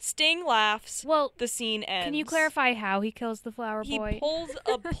 Sting laughs. Well, the scene ends. Can you clarify how he kills the flower boy? He pulls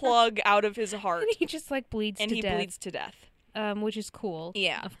a plug out of his heart. And he just bleeds to death. And he bleeds to death. Which is cool.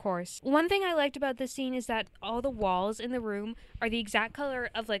 Yeah. Of course. One thing I liked about this scene is that all the walls in the room are the exact color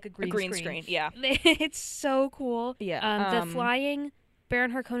of a green screen. Yeah. It's so cool. Yeah. The flying,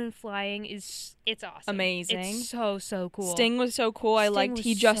 Baron Harkonnen flying it's awesome. Amazing. It's so cool. Sting was so cool.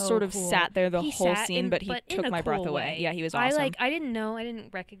 He just sort of sat there the whole scene, but he took my breath away. Yeah, he was awesome. I didn't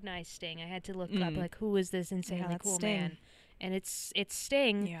recognize Sting. I had to look up who is this insanely cool Sting. man. And it's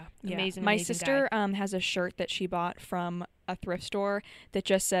Sting. Yeah. Amazing. My sister has a shirt that she bought from a thrift store that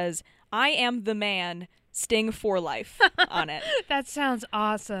just says, "I am the man, Sting for life," on it. That sounds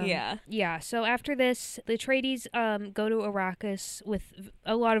awesome. Yeah. Yeah. So after this, the Atreides go to Arrakis with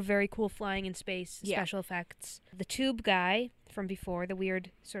a lot of very cool flying in space special effects. The tube guy from before, the weird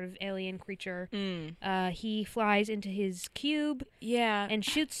sort of alien creature, he flies into his cube and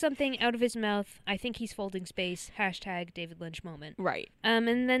shoots something out of his mouth. I think he's folding space. # David Lynch moment. Right. And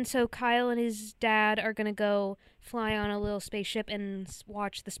then so Kyle and his dad are going to go fly on a little spaceship and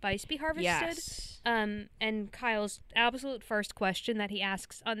watch the spice be harvested. Yes. And Kyle's absolute first question that he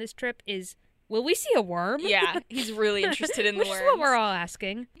asks on this trip is, will we see a worm? Yeah, he's really interested in the Which worms. is what we're all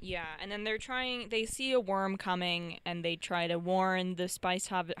asking. Yeah, and then they see a worm coming, and they try to warn the spice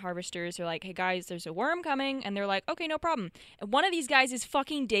harvesters. They're like, "Hey guys, there's a worm coming," and they're like, "Okay, no problem." And one of these guys is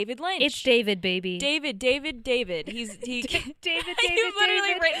fucking David Lynch. It's David, baby. David. He's David. You've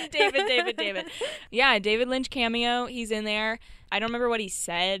literally written David. Yeah, David Lynch cameo. He's in there. I don't remember what he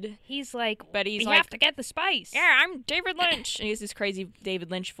said. He's like, but he's we have to get the spice. Yeah, I'm David Lynch. And he has this crazy David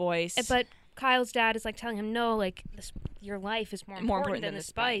Lynch voice. But Kyle's dad is telling him, no, your life is more important than the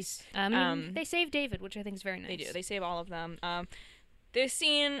spice. They save David, which I think is very nice. They do. They save all of them. This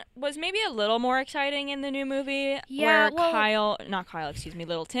scene was maybe a little more exciting in the new movie. Yeah, where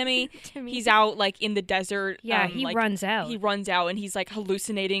little Timmy, he's out in the desert. Yeah, he runs out. He runs out and he's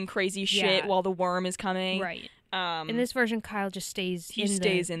hallucinating crazy shit while the worm is coming. Right. In this version, Kyle just stays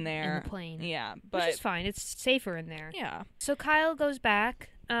in there. In the plane. Yeah. Which is fine. It's safer in there. Yeah. So Kyle goes back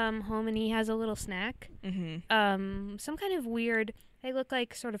home and he has a little snack. Mm-hmm. Some kind of weird... They look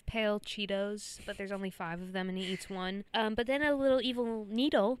like sort of pale Cheetos, but there's only 5 of them and he eats one. But then a little evil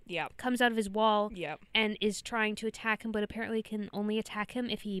needle comes out of his wall and is trying to attack him, but apparently can only attack him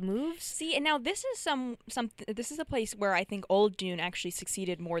if he moves. See, and now this is this is a place where I think old Dune actually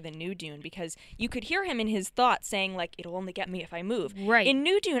succeeded more than new Dune, because you could hear him in his thoughts saying it'll only get me if I move. Right. In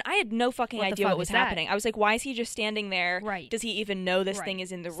new Dune, I had no fucking idea what was happening. I was like, why is he just standing there? Right. Does he even know this thing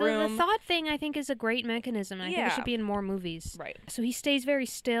is in the room? So the thought thing I think is a great mechanism. I think it should be in more movies. Right. So he stays very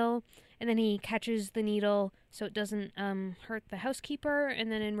still, and then he catches the needle so it doesn't hurt the housekeeper,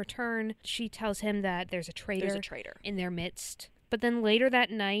 and then in return she tells him that there's a traitor in their midst. But then later that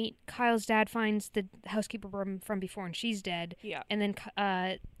night, Kyle's dad finds the housekeeper from before, and she's dead. Yeah. And then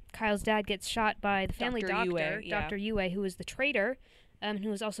Kyle's dad gets shot by the family doctor, Dr. Yue, who is the traitor,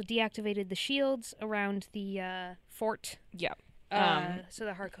 who has also deactivated the shields around the fort. Yeah. So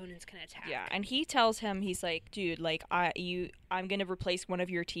the Harkonnens can attack. Yeah, and he tells him, he's like, dude, I'm gonna replace one of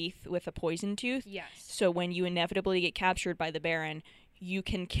your teeth with a poison tooth. Yes. So when you inevitably get captured by the Baron, you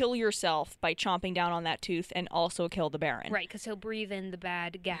can kill yourself by chomping down on that tooth and also kill the Baron. Right, because he'll breathe in the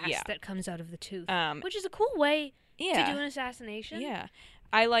bad gas that comes out of the tooth, which is a cool way to do an assassination. Yeah.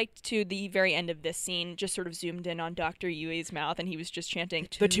 I liked, to the very end of this scene, just sort of zoomed in on Dr. Yui's mouth, and he was just chanting,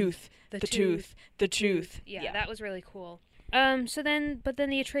 the tooth, the tooth, the tooth. Yeah, that was really cool. But then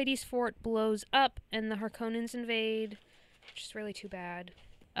the Atreides fort blows up, and the Harkonnens invade, which is really too bad.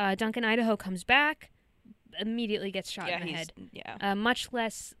 Duncan Idaho comes back, immediately gets shot in the head. Yeah. Much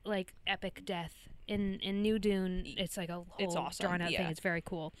less, like, epic death. In New Dune, it's like a whole awesome. drawn-out thing. It's very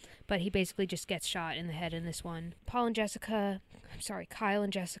cool. But he basically just gets shot in the head in this one. Kyle and Jessica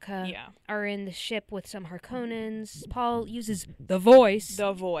are in the ship with some Harkonnens. Paul uses the voice.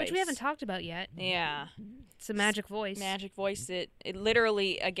 Which we haven't talked about yet. Yeah. It's a magic voice. It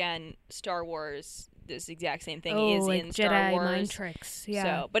literally, again, Star Wars, this exact same thing is like in Jedi Star Wars. mind tricks. Yeah.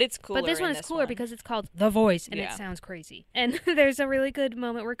 So, but it's cooler. But this one is cooler because it's called The Voice, and it sounds crazy. And there's a really good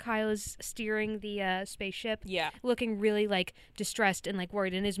moment where Kyle is steering the spaceship, looking really like distressed and like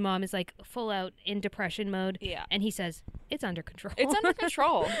worried, and his mom is like full out in depression mode. Yeah. And he says, "It's under control." It's under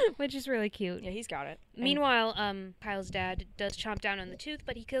control, which is really cute. Yeah, he's got it. Meanwhile, Kyle's dad does chomp down on the tooth,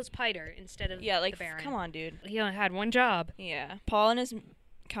 but he kills Piter instead of the Baron. Come on, dude. He only had one job. Yeah.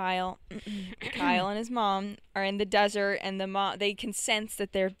 Kyle and his mom are in the desert, and the mom, they can sense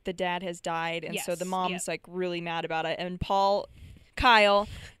that the dad has died, and so the mom's like really mad about it. And Kyle,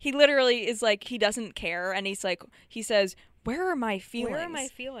 he literally is like, he doesn't care, and he says, "Where are my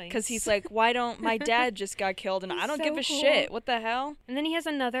feelings?" Because he's like, why don't my dad just got killed, and I don't give a shit. What the hell? And then he has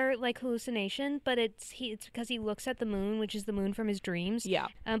another like hallucination, but it's because he looks at the moon, which is the moon from his dreams. Yeah.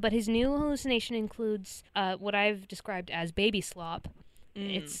 But his new hallucination includes what I've described as baby slop.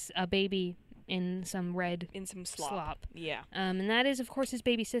 It's a baby in some slop. Yeah. And that is, of course, his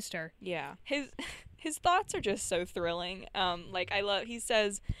baby sister. Yeah. His thoughts are just so thrilling. He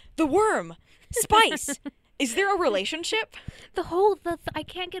says, "The worm, spice." Is there a relationship? I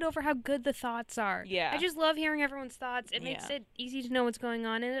can't get over how good the thoughts are. Yeah. I just love hearing everyone's thoughts. It makes it easy to know what's going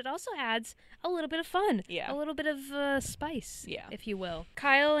on, and it also adds a little bit of fun. Yeah. A little bit of spice, if you will.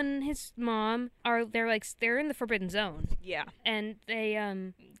 Kyle and his mom they're in the Forbidden Zone. Yeah. And they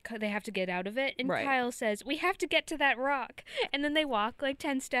have to get out of it, and Kyle says, "We have to get to that rock." And then they walk like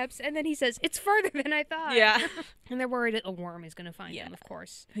 10 steps, and then he says, "It's further than I thought." Yeah. And they're worried a worm is going to find them, of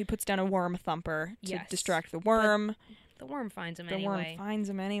course. He puts down a worm thumper to distract the worm. But the worm finds him anyway.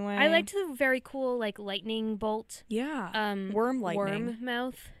 I liked the very cool like lightning bolt. Yeah. Worm lightning. Worm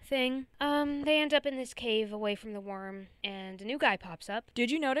mouth thing. They end up in this cave away from the worm, and a new guy pops up.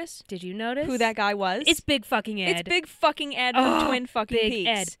 Did you notice who that guy was? It's Big fucking Ed. It's Big fucking Ed from Twin fucking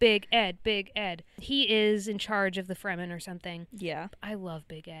Peaks. Big Ed. He is in charge of the Fremen or something. Yeah. I love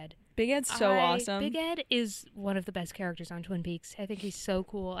Big Ed. Big Ed's so awesome. Big Ed is one of the best characters on Twin Peaks. I think he's so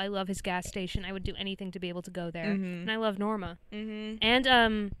cool. I love his gas station. I would do anything to be able to go there. Mm-hmm. And I love Norma. Mm-hmm.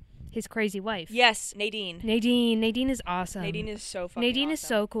 And his crazy wife. Yes, Nadine. Nadine is awesome. Nadine is so fucking Nadine awesome. Is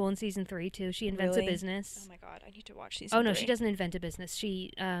so cool in season 3 too. She invents a business. Oh my god, I need to watch season 3. Oh no, she doesn't invent a business.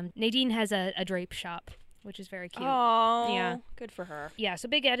 She Nadine has a drape shop, which is very cute. Oh, yeah, good for her. Yeah, so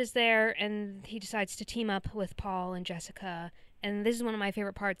Big Ed is there, and he decides to team up with Paul and Jessica. And this is one of my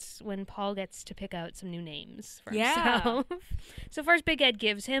favorite parts, when Paul gets to pick out some new names for himself. So first, Big Ed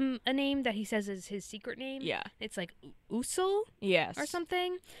gives him a name that he says is his secret name. Yeah. It's like Usul? Yes. Or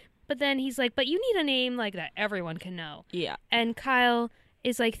something. But then he's like, but you need a name like that everyone can know. Yeah. And Kyle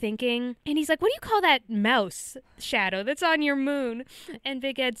is like thinking, and he's like, what do you call that mouse shadow that's on your moon? And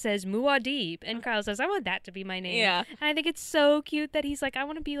Big Ed says Muad'Dib, and Kyle says, I want that to be my name. Yeah. And I think it's so cute that he's like, I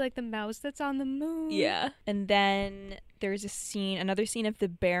want to be like the mouse that's on the moon. Yeah. And then there's another scene of the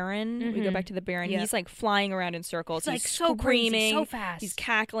Baron. Mm-hmm. We go back to the Baron. Yep. He's like flying around in circles. He's like so screaming, crazy, so fast. He's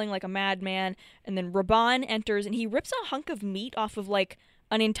cackling like a madman. And then Raban enters, and he rips a hunk of meat off of like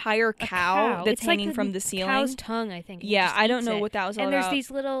an entire cow that's hanging like from the ceiling. Cow's tongue, I think. Yeah, I don't know what that was all about. And there's these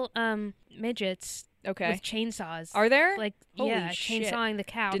little midgets with chainsaws. Are there? Like, holy shit. Chainsawing the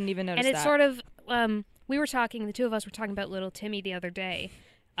cow. Didn't even notice that. And it's sort of, the two of us were talking about little Timmy the other day.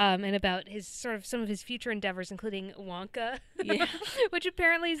 And about some of his future endeavors, including Wonka, which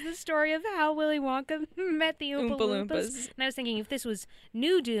apparently is the story of how Willy Wonka met the Oompa Loompas. And I was thinking, if this was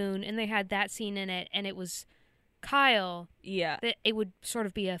New Dune and they had that scene in it, and it was Kyle, that it would sort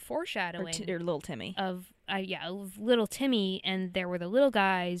of be a foreshadowing or little Timmy of little Timmy, and there were the little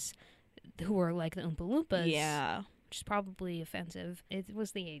guys who were like the Oompa Loompas. Yeah, which is probably offensive. It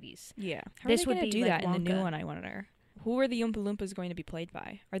was the 80s. Yeah, this would do that in the new one. I wonder. Who are the Oompa Loompas going to be played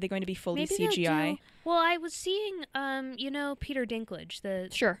by? Are they going to be fully CGI? Well, I was seeing, Peter Dinklage,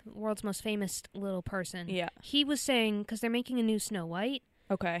 the world's most famous little person. Yeah, he was saying, because they're making a new Snow White.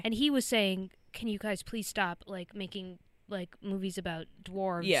 Okay, and he was saying, can you guys please stop like making like movies about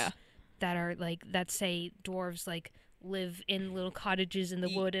dwarves that are like that say dwarves like live in little cottages in the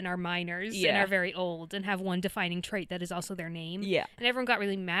wood and are miners and are very old and have one defining trait that is also their name. Yeah. And everyone got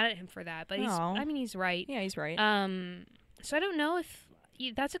really mad at him for that, but he's right. Yeah, he's right. So I don't know if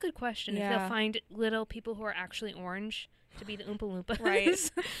that's a good question. If they'll find little people who are actually orange to be the Oompa Loompas,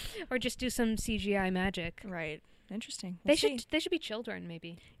 right? Or just do some CGI magic, right? Interesting. They should be children,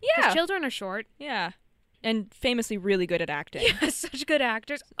 maybe. Yeah, because children are short. Yeah, and famously really good at acting. Yeah, such good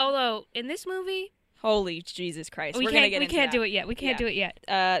actors. Although in this movie, holy Jesus Christ, we can't do it yet. We can't do it yet.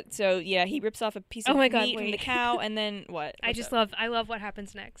 So yeah, he rips off a piece of meat from the cow, and then what? I love what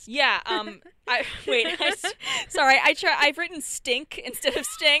happens next. Yeah. Sorry. I've written stink instead of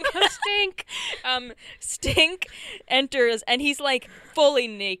sting. Stink. Stink enters, and he's like fully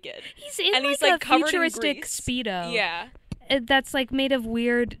naked. He's in and like he's, like, a covered futuristic in grease. Speedo. Yeah. That's like made of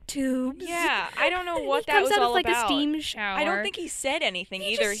weird tubes. Yeah, I don't know what that was all about. He comes out of like about. a steam shower. I don't think he said anything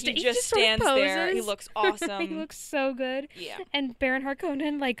either. He just sort of stands there. He poses. looks awesome. He looks so good. Yeah. And Baron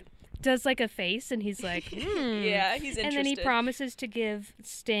Harkonnen like does like a face, and he's like, yeah, he's interested. And then he promises to give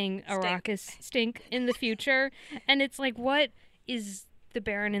Sting a raucous stink in the future, and it's like, what is the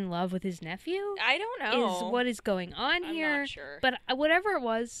Baron in love with his nephew? I don't know. Is what is going on I'm here? not sure. But whatever it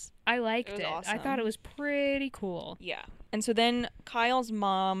was, I liked it. Awesome. I thought it was pretty cool. Yeah. And so then Kyle's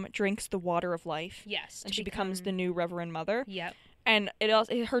mom drinks the water of life. Yes. And she becomes the new Reverend Mother. Yep. And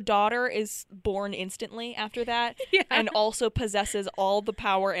her daughter is born instantly after that, yeah. and also possesses all the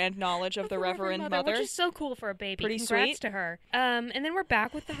power and knowledge of the Reverend Mother. Which is so cool for a baby. Pretty Congrats sweet. to her. And then we're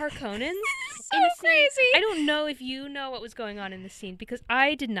back with the Harkonnens. So crazy. I don't know if you know what was going on in this scene, because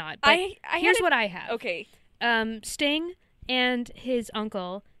I did not. But here's what I have. Okay. Sting and his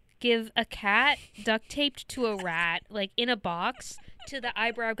uncle give a cat duct taped to a rat, like in a box, to the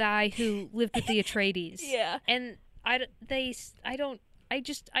eyebrow guy who lived with the Atreides. Yeah. And I just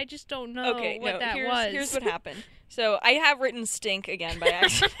don't know what that was. Here's what happened. So I have written stink again by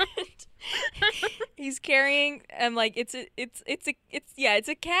accident. He's carrying it's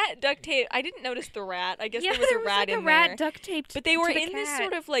a cat duct tape. I didn't notice the rat. I guess there was a rat in there. Rat duct taped. But they were to the in this cat.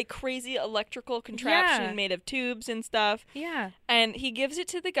 sort of like crazy electrical contraption made of tubes and stuff. Yeah. And he gives it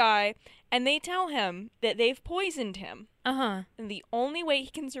to the guy, and they tell him that they've poisoned him. Uh-huh. And the only way he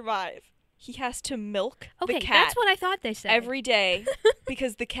can survive, he has to milk the cat. That's what I thought they said. Every day,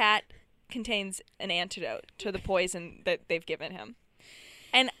 because the cat contains an antidote to the poison that they've given him.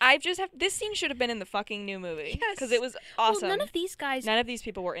 And this scene should have been in the fucking new movie. Yes. Because it was awesome. Well, none of these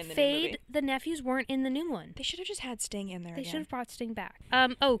people were in the new movie. The nephews weren't in the new one. They should have just had Sting in there. They should have brought Sting back.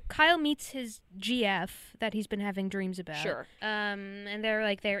 Kyle meets his GF that he's been having dreams about. Sure. And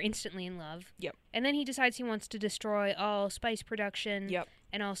they're instantly in love. Yep. And then he decides he wants to destroy all spice production. Yep.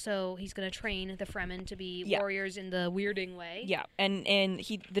 And also, he's going to train the Fremen to be warriors in the weirding way. Yeah, and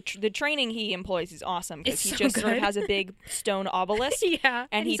the training he employs is awesome, because he so just good. sort of has a big stone obelisk. Yeah,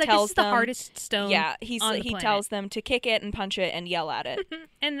 and he he's tells like, this them is the hardest stone. Yeah, he tells them to kick it and punch it and yell at it.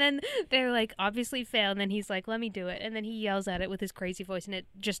 And then they're like, obviously fail. And then he's like, let me do it. And then he yells at it with his crazy voice, and it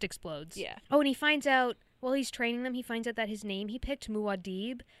just explodes. Yeah. Oh, and he finds out while he's training them, he finds out that his name he picked,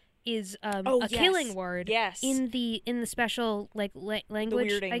 Muad'Dib, is a killing word. Yes. In the special language,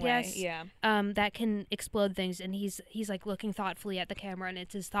 the weirding I guess. Way. Yeah. That can explode things, and he's like looking thoughtfully at the camera, and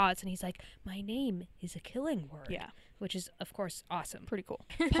it's his thoughts, and he's like, my name is a killing word. Yeah. Which is, of course, awesome. Pretty cool.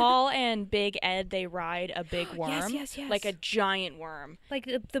 Paul and Big Ed, they ride a big worm. Yes. Like a giant worm. Like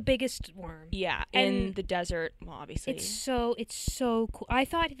the biggest worm. Yeah, and in the desert, well, obviously. It's so cool. I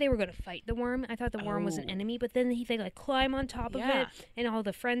thought they were going to fight the worm. I thought the worm was an enemy, but then they like climb on top of it, and all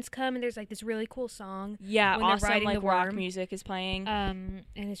the friends come, and there's like this really cool song. Yeah, when awesome, they're riding like the worm. rock music is playing. And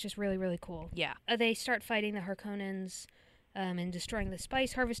it's just really, really cool. Yeah. They start fighting the Harkonnens. And destroying the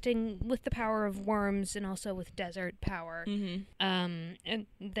spice, harvesting with the power of worms and also with desert power. Mm-hmm. And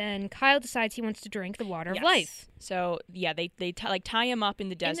then Kyle decides he wants to drink the water of life. So yeah, they tie him up in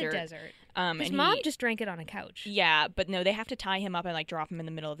the desert. His mom just drank it on a couch. Yeah, but no, they have to tie him up and like drop him in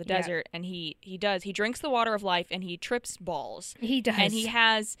the middle of the desert. And he does. He drinks the water of life, and he trips balls. He does. And he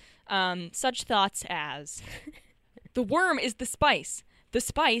has such thoughts as, the worm is the spice. The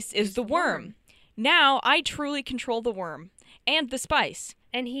spice is the worm. Now I truly control the worm. And the spice.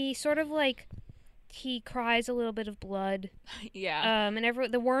 And he sort of like, he cries a little bit of blood. Yeah. And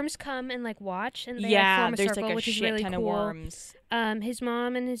the worms come and like watch, and they form a there's circle, like a which is shit really ton cool. of worms. His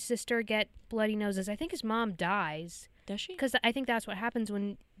mom and his sister get bloody noses. I think his mom dies. Does she? Because I think that's what happens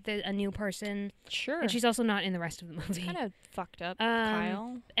when a new person. Sure. And she's also not in the rest of the movie. Kind of fucked up,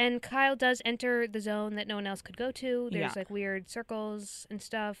 Kyle. And Kyle does enter the zone that no one else could go to. There's like weird circles and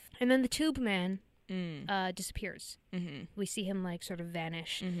stuff. And then the tube man disappears. Mm-hmm. We see him like sort of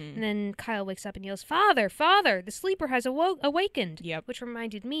vanish. Mm-hmm. And then Kyle wakes up and yells, "Father, Father, the sleeper has awakened." Yep. Which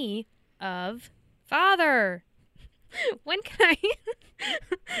reminded me of Father. When can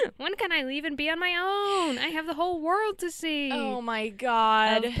I leave and be on my own? I have the whole world to see. Oh my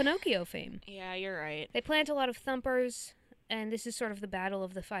God. Of Pinocchio fame. Yeah, you're right. They plant a lot of thumpers, and this is sort of the Battle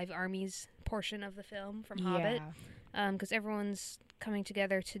of the Five Armies portion of the film from Hobbit. Because everyone's coming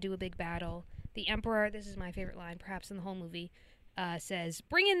together to do a big battle. The Emperor, this is my favorite line, perhaps in the whole movie, says,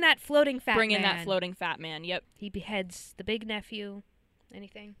 "Bring in that floating fat man." Bring in that floating fat man, yep. He beheads the big nephew.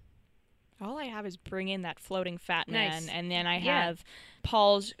 Anything? All I have is bring in that floating fat man, Nice. and then I have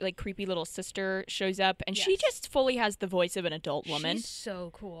Paul's like creepy little sister shows up, and she just fully has the voice of an adult woman. She's so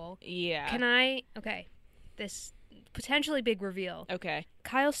cool. Yeah. Okay, this potentially big reveal. Okay.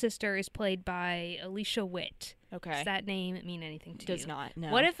 Kyle's sister is played by Alicia Witt. Okay. Does that name mean anything to you? Does not,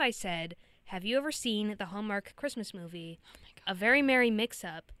 no. What if I said, have you ever seen the Hallmark Christmas movie, A Very Merry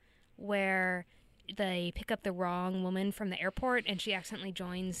Mix-Up, where they pick up the wrong woman from the airport and she accidentally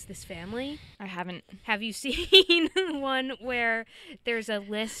joins this family? I haven't. Have you seen one where there's a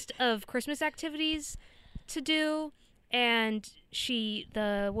list of Christmas activities to do and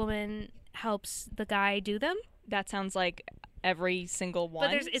the woman helps the guy do them? That sounds like every single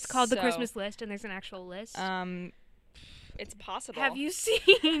one. But it's called the Christmas list, and there's an actual list. It's possible. Have you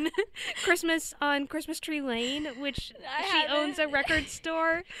seen Christmas on Christmas Tree Lane, which she owns a record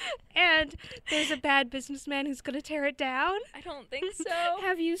store, and there's a bad businessman who's going to tear it down? I don't think so.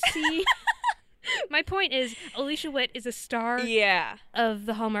 Have you seen... My point is, Alicia Witt is a star of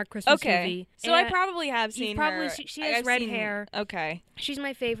the Hallmark Christmas movie. So I probably have seen her. She has red hair. Okay. She's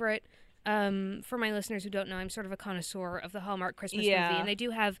my favorite. For my listeners who don't know, I'm sort of a connoisseur of the Hallmark Christmas movie, and they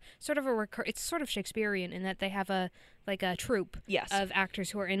do have sort of it's sort of Shakespearean in that they have a troupe of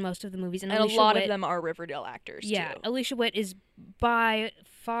actors who are in most of the movies, and a lot of them are Riverdale actors. Yeah, too. Alicia Witt is by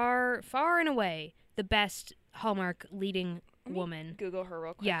far and away the best Hallmark leading woman. Google her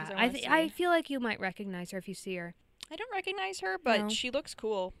real quick. Yeah, I feel like you might recognize her if you see her. I don't recognize her, but she looks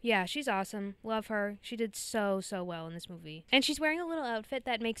cool. Yeah, she's awesome. Love her. She did so well in this movie. And she's wearing a little outfit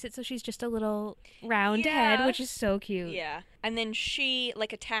that makes it so she's just a little round head, which is so cute. Yeah. And then she,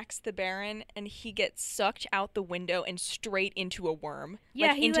 attacks the Baron, and he gets sucked out the window and straight into a worm.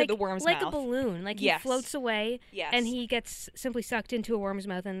 Yeah, into the worm's mouth. Like a balloon. He floats away, and he gets simply sucked into a worm's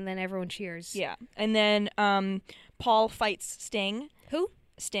mouth, and then everyone cheers. Yeah. And then Paul fights Sting. Who?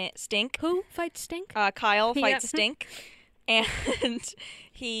 Stink. Who fights Stink? Kyle fights Stink, and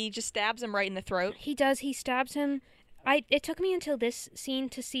he just stabs him right in the throat. He does. He stabs him. It took me until this scene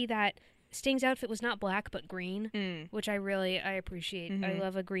to see that Sting's outfit was not black but green, which I appreciate. I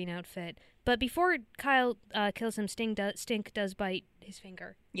love a green outfit. But before Kyle kills him, Stink does bite his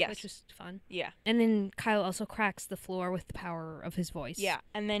finger, which is fun. Yeah. And then Kyle also cracks the floor with the power of his voice. Yeah.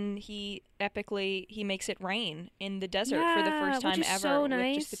 And then he makes it rain in the desert for the first time which is ever so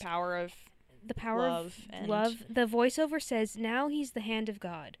nice. with just the power of love. The voiceover says, "Now he's the hand of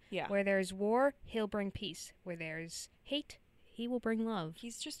God. Yeah. Where there's war, he'll bring peace. Where there's hate, he will bring love."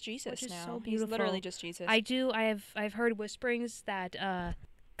 He's just Jesus which is now. So beautiful. He's literally just Jesus. I've heard whisperings that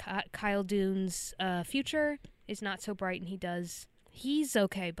Kyle Dune's future is not so bright, and he's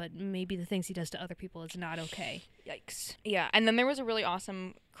okay, but maybe the things he does to other people is not okay. Yikes. Yeah, and then there was a really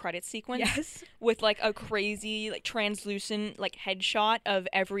awesome credit sequence with a crazy translucent headshot of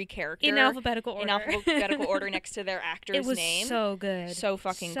every character in alphabetical order next to their actor's name. It was so good. So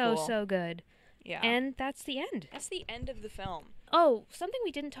fucking cool. So good. Yeah. And that's the end. That's the end of the film. Oh, something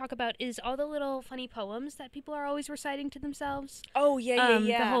we didn't talk about is all the little funny poems that people are always reciting to themselves. Oh, yeah.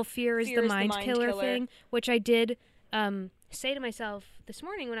 The whole fear is the mind killer thing, which I did say to myself this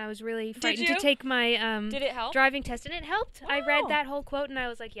morning when I was really frightened to take my Did it help? driving test, and it helped. I read that whole quote, and I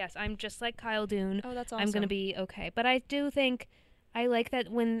was like, yes, I'm just like Kyle Dune. Oh, that's awesome. I'm going to be okay. But I do think I like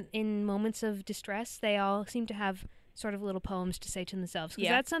that when in moments of distress, they all seem to have sort of little poems to say to themselves. Because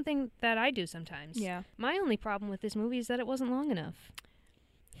that's something that I do sometimes. Yeah. My only problem with this movie is that it wasn't long enough.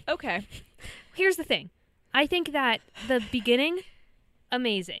 Okay. Here's the thing. I think that the beginning,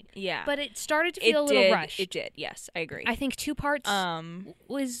 amazing. Yeah. But it started to feel a little rushed. It did, yes. I agree. I think 2 parts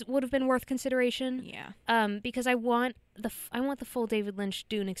would have been worth consideration. Yeah. Because I want the full David Lynch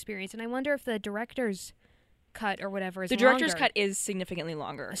Dune experience, and I wonder if the director's cut or whatever is the director's cut is significantly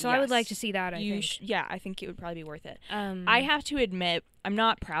longer. So I would like to see that. I think. I think it would probably be worth it. I have to admit, I'm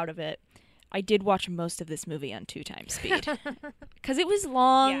not proud of it. I did watch most of this movie on 2 times speed because it was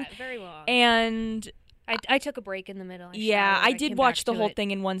long. Yeah, very long. And I took a break in the middle. I did watch the whole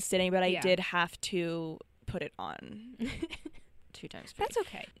thing in one sitting, but I did have to put it on 2 times 3. That's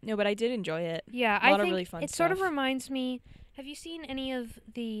okay. No, but I did enjoy it. Yeah, a lot I think of really fun it stuff. sort of reminds me. Have you seen any of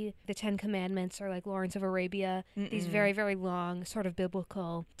the Ten Commandments or like Lawrence of Arabia? These very, very long, sort of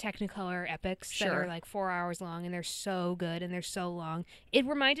biblical Technicolor epics that are like 4 hours long, and they're so good and they're so long. It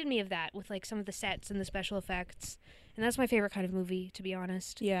reminded me of that with like some of the sets and the special effects, and that's my favorite kind of movie, to be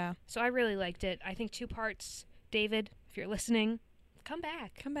honest. Yeah. So I really liked it. I think 2 parts. David, if you're listening, come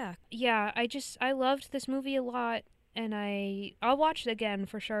back. Come back. Yeah, I loved this movie a lot. And I'll watch it again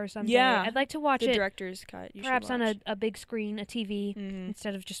for sure someday. Yeah. I'd like to watch the it. director's cut. You Perhaps should watch. on a big screen, a TV,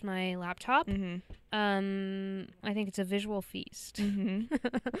 instead of just my laptop. I think it's a visual feast.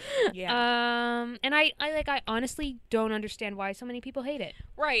 Yeah. And I honestly don't understand why so many people hate it.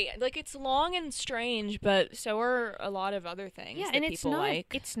 Right. Like, it's long and strange, but so are a lot of other things that and people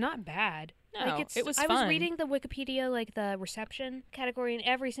like. it's not bad. No, like it was I fun. was reading the Wikipedia, like the reception category, and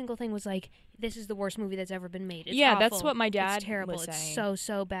every single thing was like, "This is the worst movie that's ever been made." It's awful. That's what my dad It's terrible. was saying. It's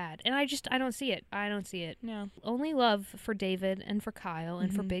so bad, and I don't see it. I don't see it. No. Only love for David and for Kyle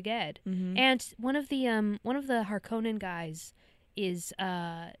and for Big Ed. And one of the Harkonnen guys is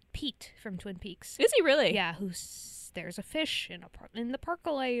Pete from Twin Peaks. Is he really? Yeah, there's a fish in the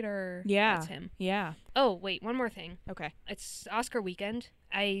percolator. Yeah. That's him. Yeah. Oh, wait, one more thing. Okay. It's Oscar weekend.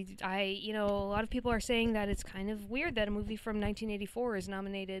 A lot of people are saying that it's kind of weird that a movie from 1984 is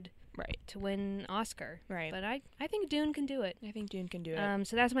nominated to win Oscar. Right. But I think Dune can do it. I think Dune can do it.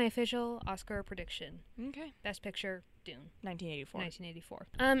 So that's my official Oscar prediction. Okay. Best Picture, Dune. 1984.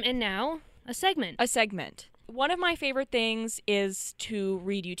 And now, a segment. A segment. One of my favorite things is to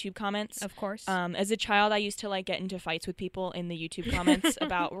read YouTube comments. Of course. As a child, I used to like get into fights with people in the YouTube comments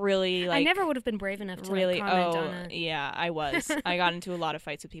about really like. I never would have been brave enough to really. comment on it. Yeah, I was. I got into a lot of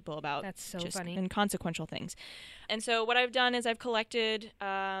fights with people about That's so just funny. inconsequential things, and so what I've done is I've collected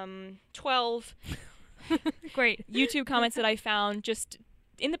 12 Great YouTube comments that I found just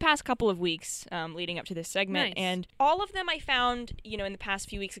in the past couple of weeks leading up to this segment. Nice. And all of them I found, in the past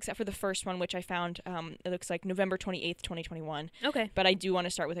few weeks, except for the first one, which I found, it looks like November 28th, 2021. Okay. But I do want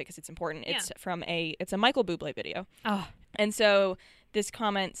to start with it because it's important. Yeah. It's it's a Michael Bublé video. Oh. And so this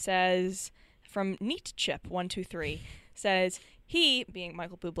comment says, from NeatChip123, says, he, being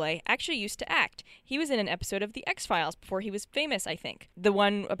Michael Bublé, actually used to act. He was in an episode of The X-Files before he was famous, I think. The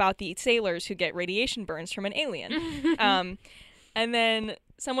one about the sailors who get radiation burns from an alien. And then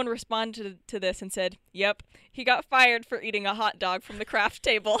someone responded to this and said, yep, he got fired for eating a hot dog from the craft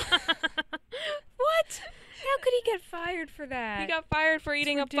table. What? How could he get fired for that? He got fired for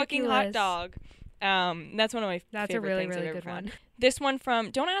eating a fucking hot dog. That's one of my That's favorite a really, things really I've ever good found. one. This one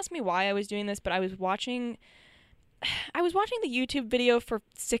from, don't ask me why I was doing this, but I was watching the YouTube video for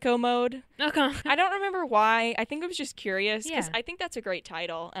Sicko Mode. Okay. I don't remember why. I think I was just curious because Yeah. I think that's a great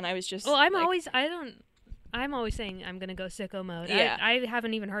title, and I was just. Well, I'm always saying I'm gonna go Sicko Mode. Yeah. I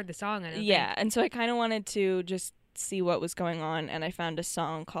haven't even heard the song. I don't Yeah, and so I kind of wanted to just see what was going on, and I found a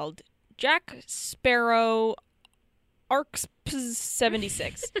song called Jack Sparrow Arcs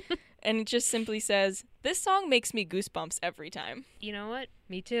 76. And it just simply says, this song makes me goosebumps every time. You know what?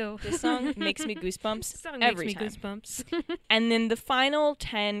 Me too. This song makes me goosebumps This song every makes me time. goosebumps. And then the final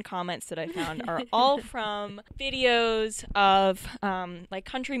 10 comments that I found are all from videos of like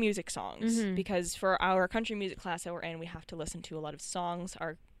country music songs. Mm-hmm. Because for our country music class that we're in, we have to listen to a lot of songs.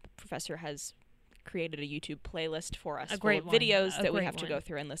 Our professor has created a YouTube playlist for us, full of videos that we have to go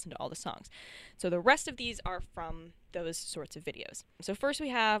through and listen to all the songs. So the rest of these are from those sorts of videos. So first we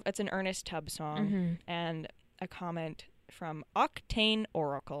have, it's an Ernest Tubb song, and a comment from Octane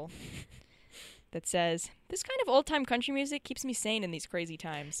Oracle that says, this kind of old-time country music keeps me sane in these crazy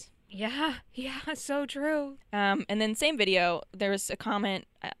times. Yeah, so true. And then same video, there was a comment,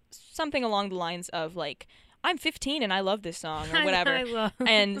 something along the lines of like, I'm 15 and I love this song, or whatever.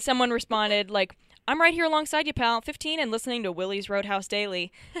 And someone responded like, I'm right here alongside you, pal, 15 and listening to Willie's Roadhouse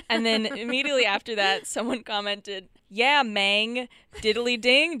Daily. And then immediately after that, someone commented, yeah, mang, diddly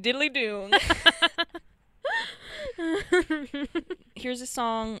ding, diddly doong. Here's a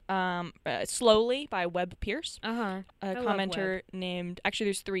song, Slowly by Webb Pierce. A commenter named, actually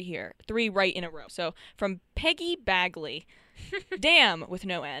there's 3 here, 3 right in a row. So from Peggy Bagley, damn, with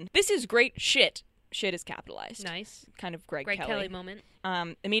no N. This is great shit. Shit is capitalized. Nice. Kind of Greg Kelly moment.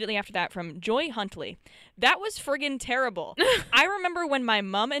 Immediately after that, from Joy Huntley. That was friggin' terrible. I remember when my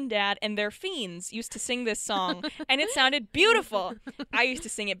mom and dad and their fiends used to sing this song, and it sounded beautiful. I used to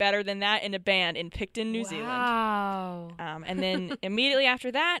sing it better than that in a band in Picton, New Zealand. Wow. And then immediately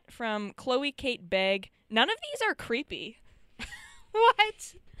after that, from Chloe Kate Begg. None of these are creepy.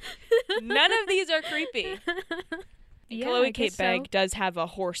 What? None of these are creepy. Yeah, Chloe I Kate guess Begg so. does have a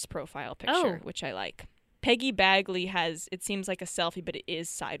horse profile picture, which I like. Peggy Bagley has, it seems like a selfie, but it is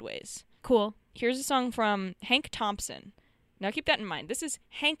sideways. Cool. Here's a song from Hank Thompson. Now keep that in mind. This is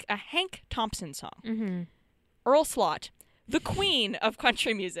a Hank Thompson song. Mm-hmm. Earl Slott, the queen of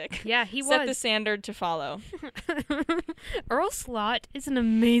country music. Yeah, he set the standard to follow. Earl Slott is an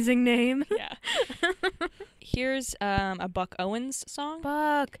amazing name. Yeah. Here's a Buck Owens song.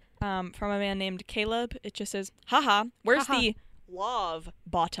 Buck. From a man named Caleb. It just says, haha, where's the love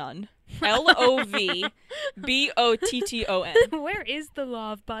button? LOVBOTTON. Where is the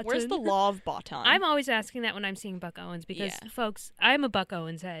love button? Where's the love button? I'm always asking that when I'm seeing Buck Owens because, folks, I'm a Buck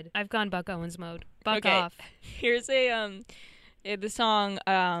Owens head. I've gone Buck Owens mode. Buck off. Here's the song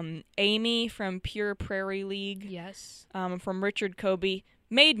Amy from Pure Prairie League. Yes. From Richard Kobe.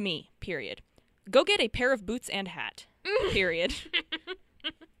 Made me, period. Go get a pair of boots and hat, period.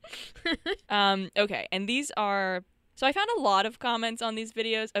 Okay, and these are... So I found a lot of comments on these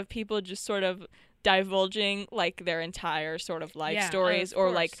videos of people just sort of divulging like their entire sort of life stories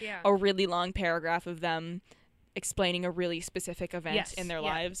or a really long paragraph of them explaining a really specific event in their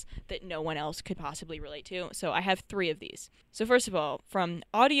lives that no one else could possibly relate to. So I have 3 of these. So first of all, from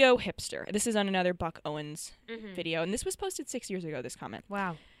Audio Hipster. This is on another Buck Owens video, and this was posted 6 years ago, this comment.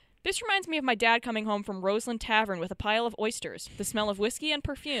 Wow. This reminds me of my dad coming home from Roseland Tavern with a pile of oysters, the smell of whiskey and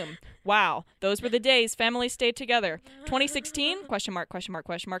perfume. Wow, those were the days families stayed together. 2016? ?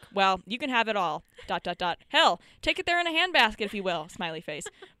 Well, you can have it all. ... Hell, take it there in a handbasket if you will. Smiley face.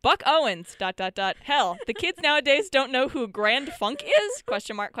 Buck Owens. ... Hell, the kids nowadays don't know who Grand Funk is? ? What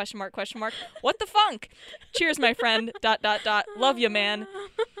the funk? Cheers, my friend. ... Love you, man.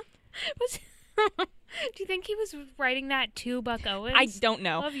 Do you think he was writing that to Buck Owens? I don't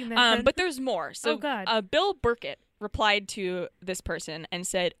know. Love you, man. But there's more. So, God. Bill Burkett replied to this person and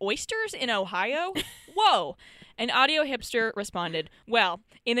said, oysters in Ohio? Whoa. And Audio Hipster responded, well,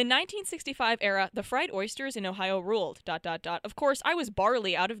 in the 1965 era, the fried oysters in Ohio ruled, ... Of course, I was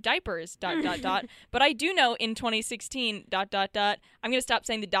barley out of diapers, ... But I do know in 2016, ... I'm going to stop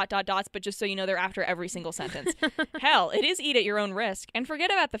saying the ... dots, but just so you know, they're after every single sentence. Hell, it is eat at your own risk. And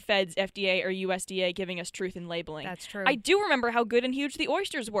forget about the feds, FDA, or USDA giving us truth in labeling. That's true. I do remember how good and huge the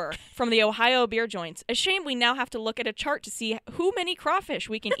oysters were from the Ohio beer joints. A shame we now have to look at a chart to see who many crawfish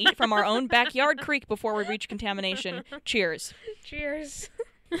we can eat from our own backyard creek before we reach contamination. Cheers. Cheers.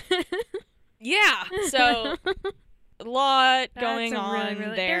 Yeah, so a lot going on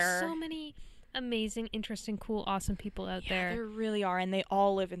really, there. There's so many amazing, interesting, cool, awesome people out there. There really are, and they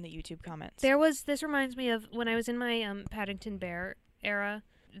all live in the YouTube comments. This reminds me of when I was in my Paddington Bear era.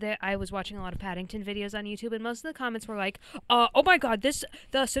 I was watching a lot of Paddington videos on YouTube, and most of the comments were like, oh my god, the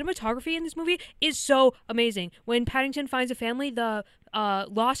cinematography in this movie is so amazing. When Paddington finds a family, the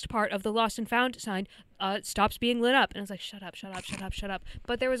lost part of the lost and found sign stops being lit up. And I was like, shut up.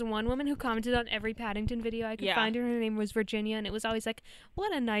 But there was one woman who commented on every Paddington video I could find, and her name was Virginia, and it was always like,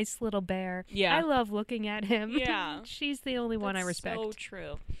 what a nice little bear. Yeah. I love looking at him. Yeah. She's the only one I respect. So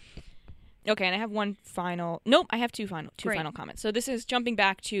true. Okay, and I have I have two final comments. So this is jumping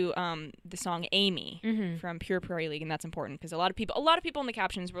back to the song Amy from Pure Prairie League, and that's important because a lot of people in the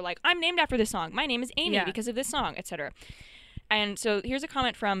captions were like, I'm named after this song. My name is Amy because of this song, etc. And so here's a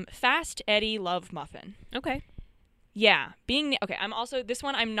comment from Fast Eddie Love Muffin. Okay. Yeah, I'm also, this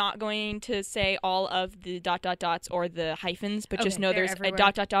one I'm not going to say all of the ... dots or the hyphens, but just know there's everywhere.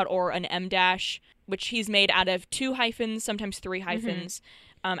 A ... or an M-, which he's made out of 2 hyphens, sometimes 3 hyphens.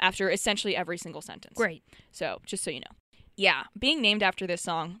 After essentially every single sentence. Great. So, just so you know. Yeah, being named after this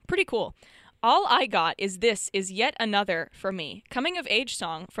song, pretty cool. All I got is this is yet another, for me, coming-of-age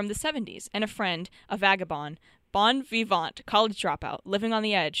song from the 70s, and a friend, a vagabond, bon vivant, college dropout, living on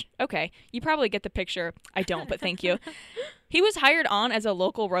the edge. Okay, you probably get the picture. I don't, but thank you. He was hired on as a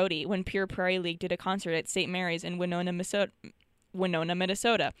local roadie when Pure Prairie League did a concert at St. Mary's in Winona, Minnesota.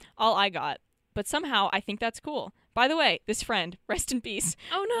 All I got. But somehow, I think that's cool. By the way, this friend, rest in peace,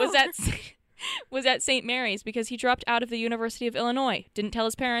 was at St. Mary's because he dropped out of the University of Illinois, didn't tell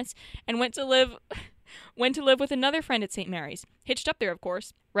his parents, and went to live with another friend at St. Mary's. Hitched up there, of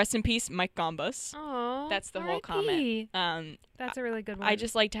course. Rest in peace, Mike Gombus. Aww, that's the whole comment. That's a really good one. I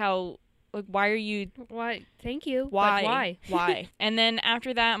just liked how, like, why are you... Why? Thank you. Why? But why? Why? And then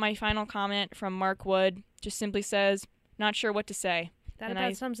after that, my final comment from Mark Wood just simply says, not sure what to say. That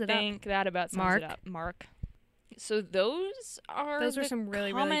about sums it up. I think that about sums it up. Mark. So those are some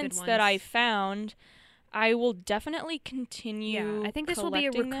really, comments really good ones that I found. I will definitely continue. Yeah, I think this will be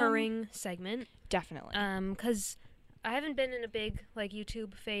a recurring segment. Definitely. Because I haven't been in a big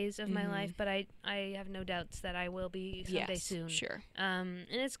YouTube phase of my life, but I have no doubts that I will be someday soon. Sure. And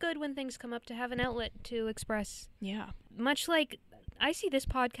it's good when things come up to have an outlet to express. Yeah. Much like I see this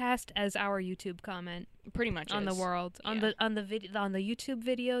podcast as our YouTube comment. Pretty much on is. The world. Yeah. On the YouTube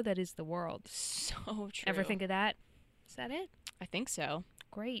video that is the world. So true. Ever think of that? Is that it? I think so.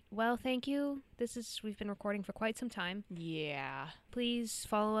 Great. Well, thank you. We've been recording for quite some time. Yeah. Please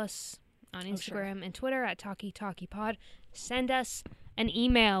follow us on Instagram and Twitter at TalkieTalkiePod. Send us an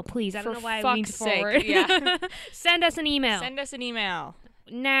email, please. I don't know why I leaned forward. Yeah. Send us an email. Send us an email.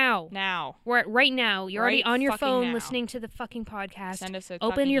 Now. Right now. You're already on your phone listening to the fucking podcast. Send us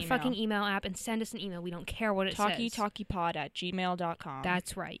Open your fucking email app and send us an email. We don't care what it says. TalkieTalkiePod@gmail.com.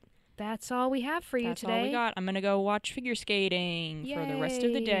 That's right. That's all we have for you today. That's all we got. I'm going to go watch figure skating for the rest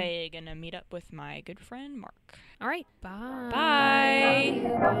of the day. Gonna meet up with my good friend Mark. All right. Bye. Bye.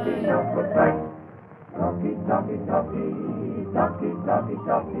 Talkie, talkie, talkie, talkie, talkie,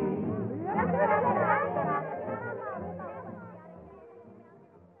 talkie.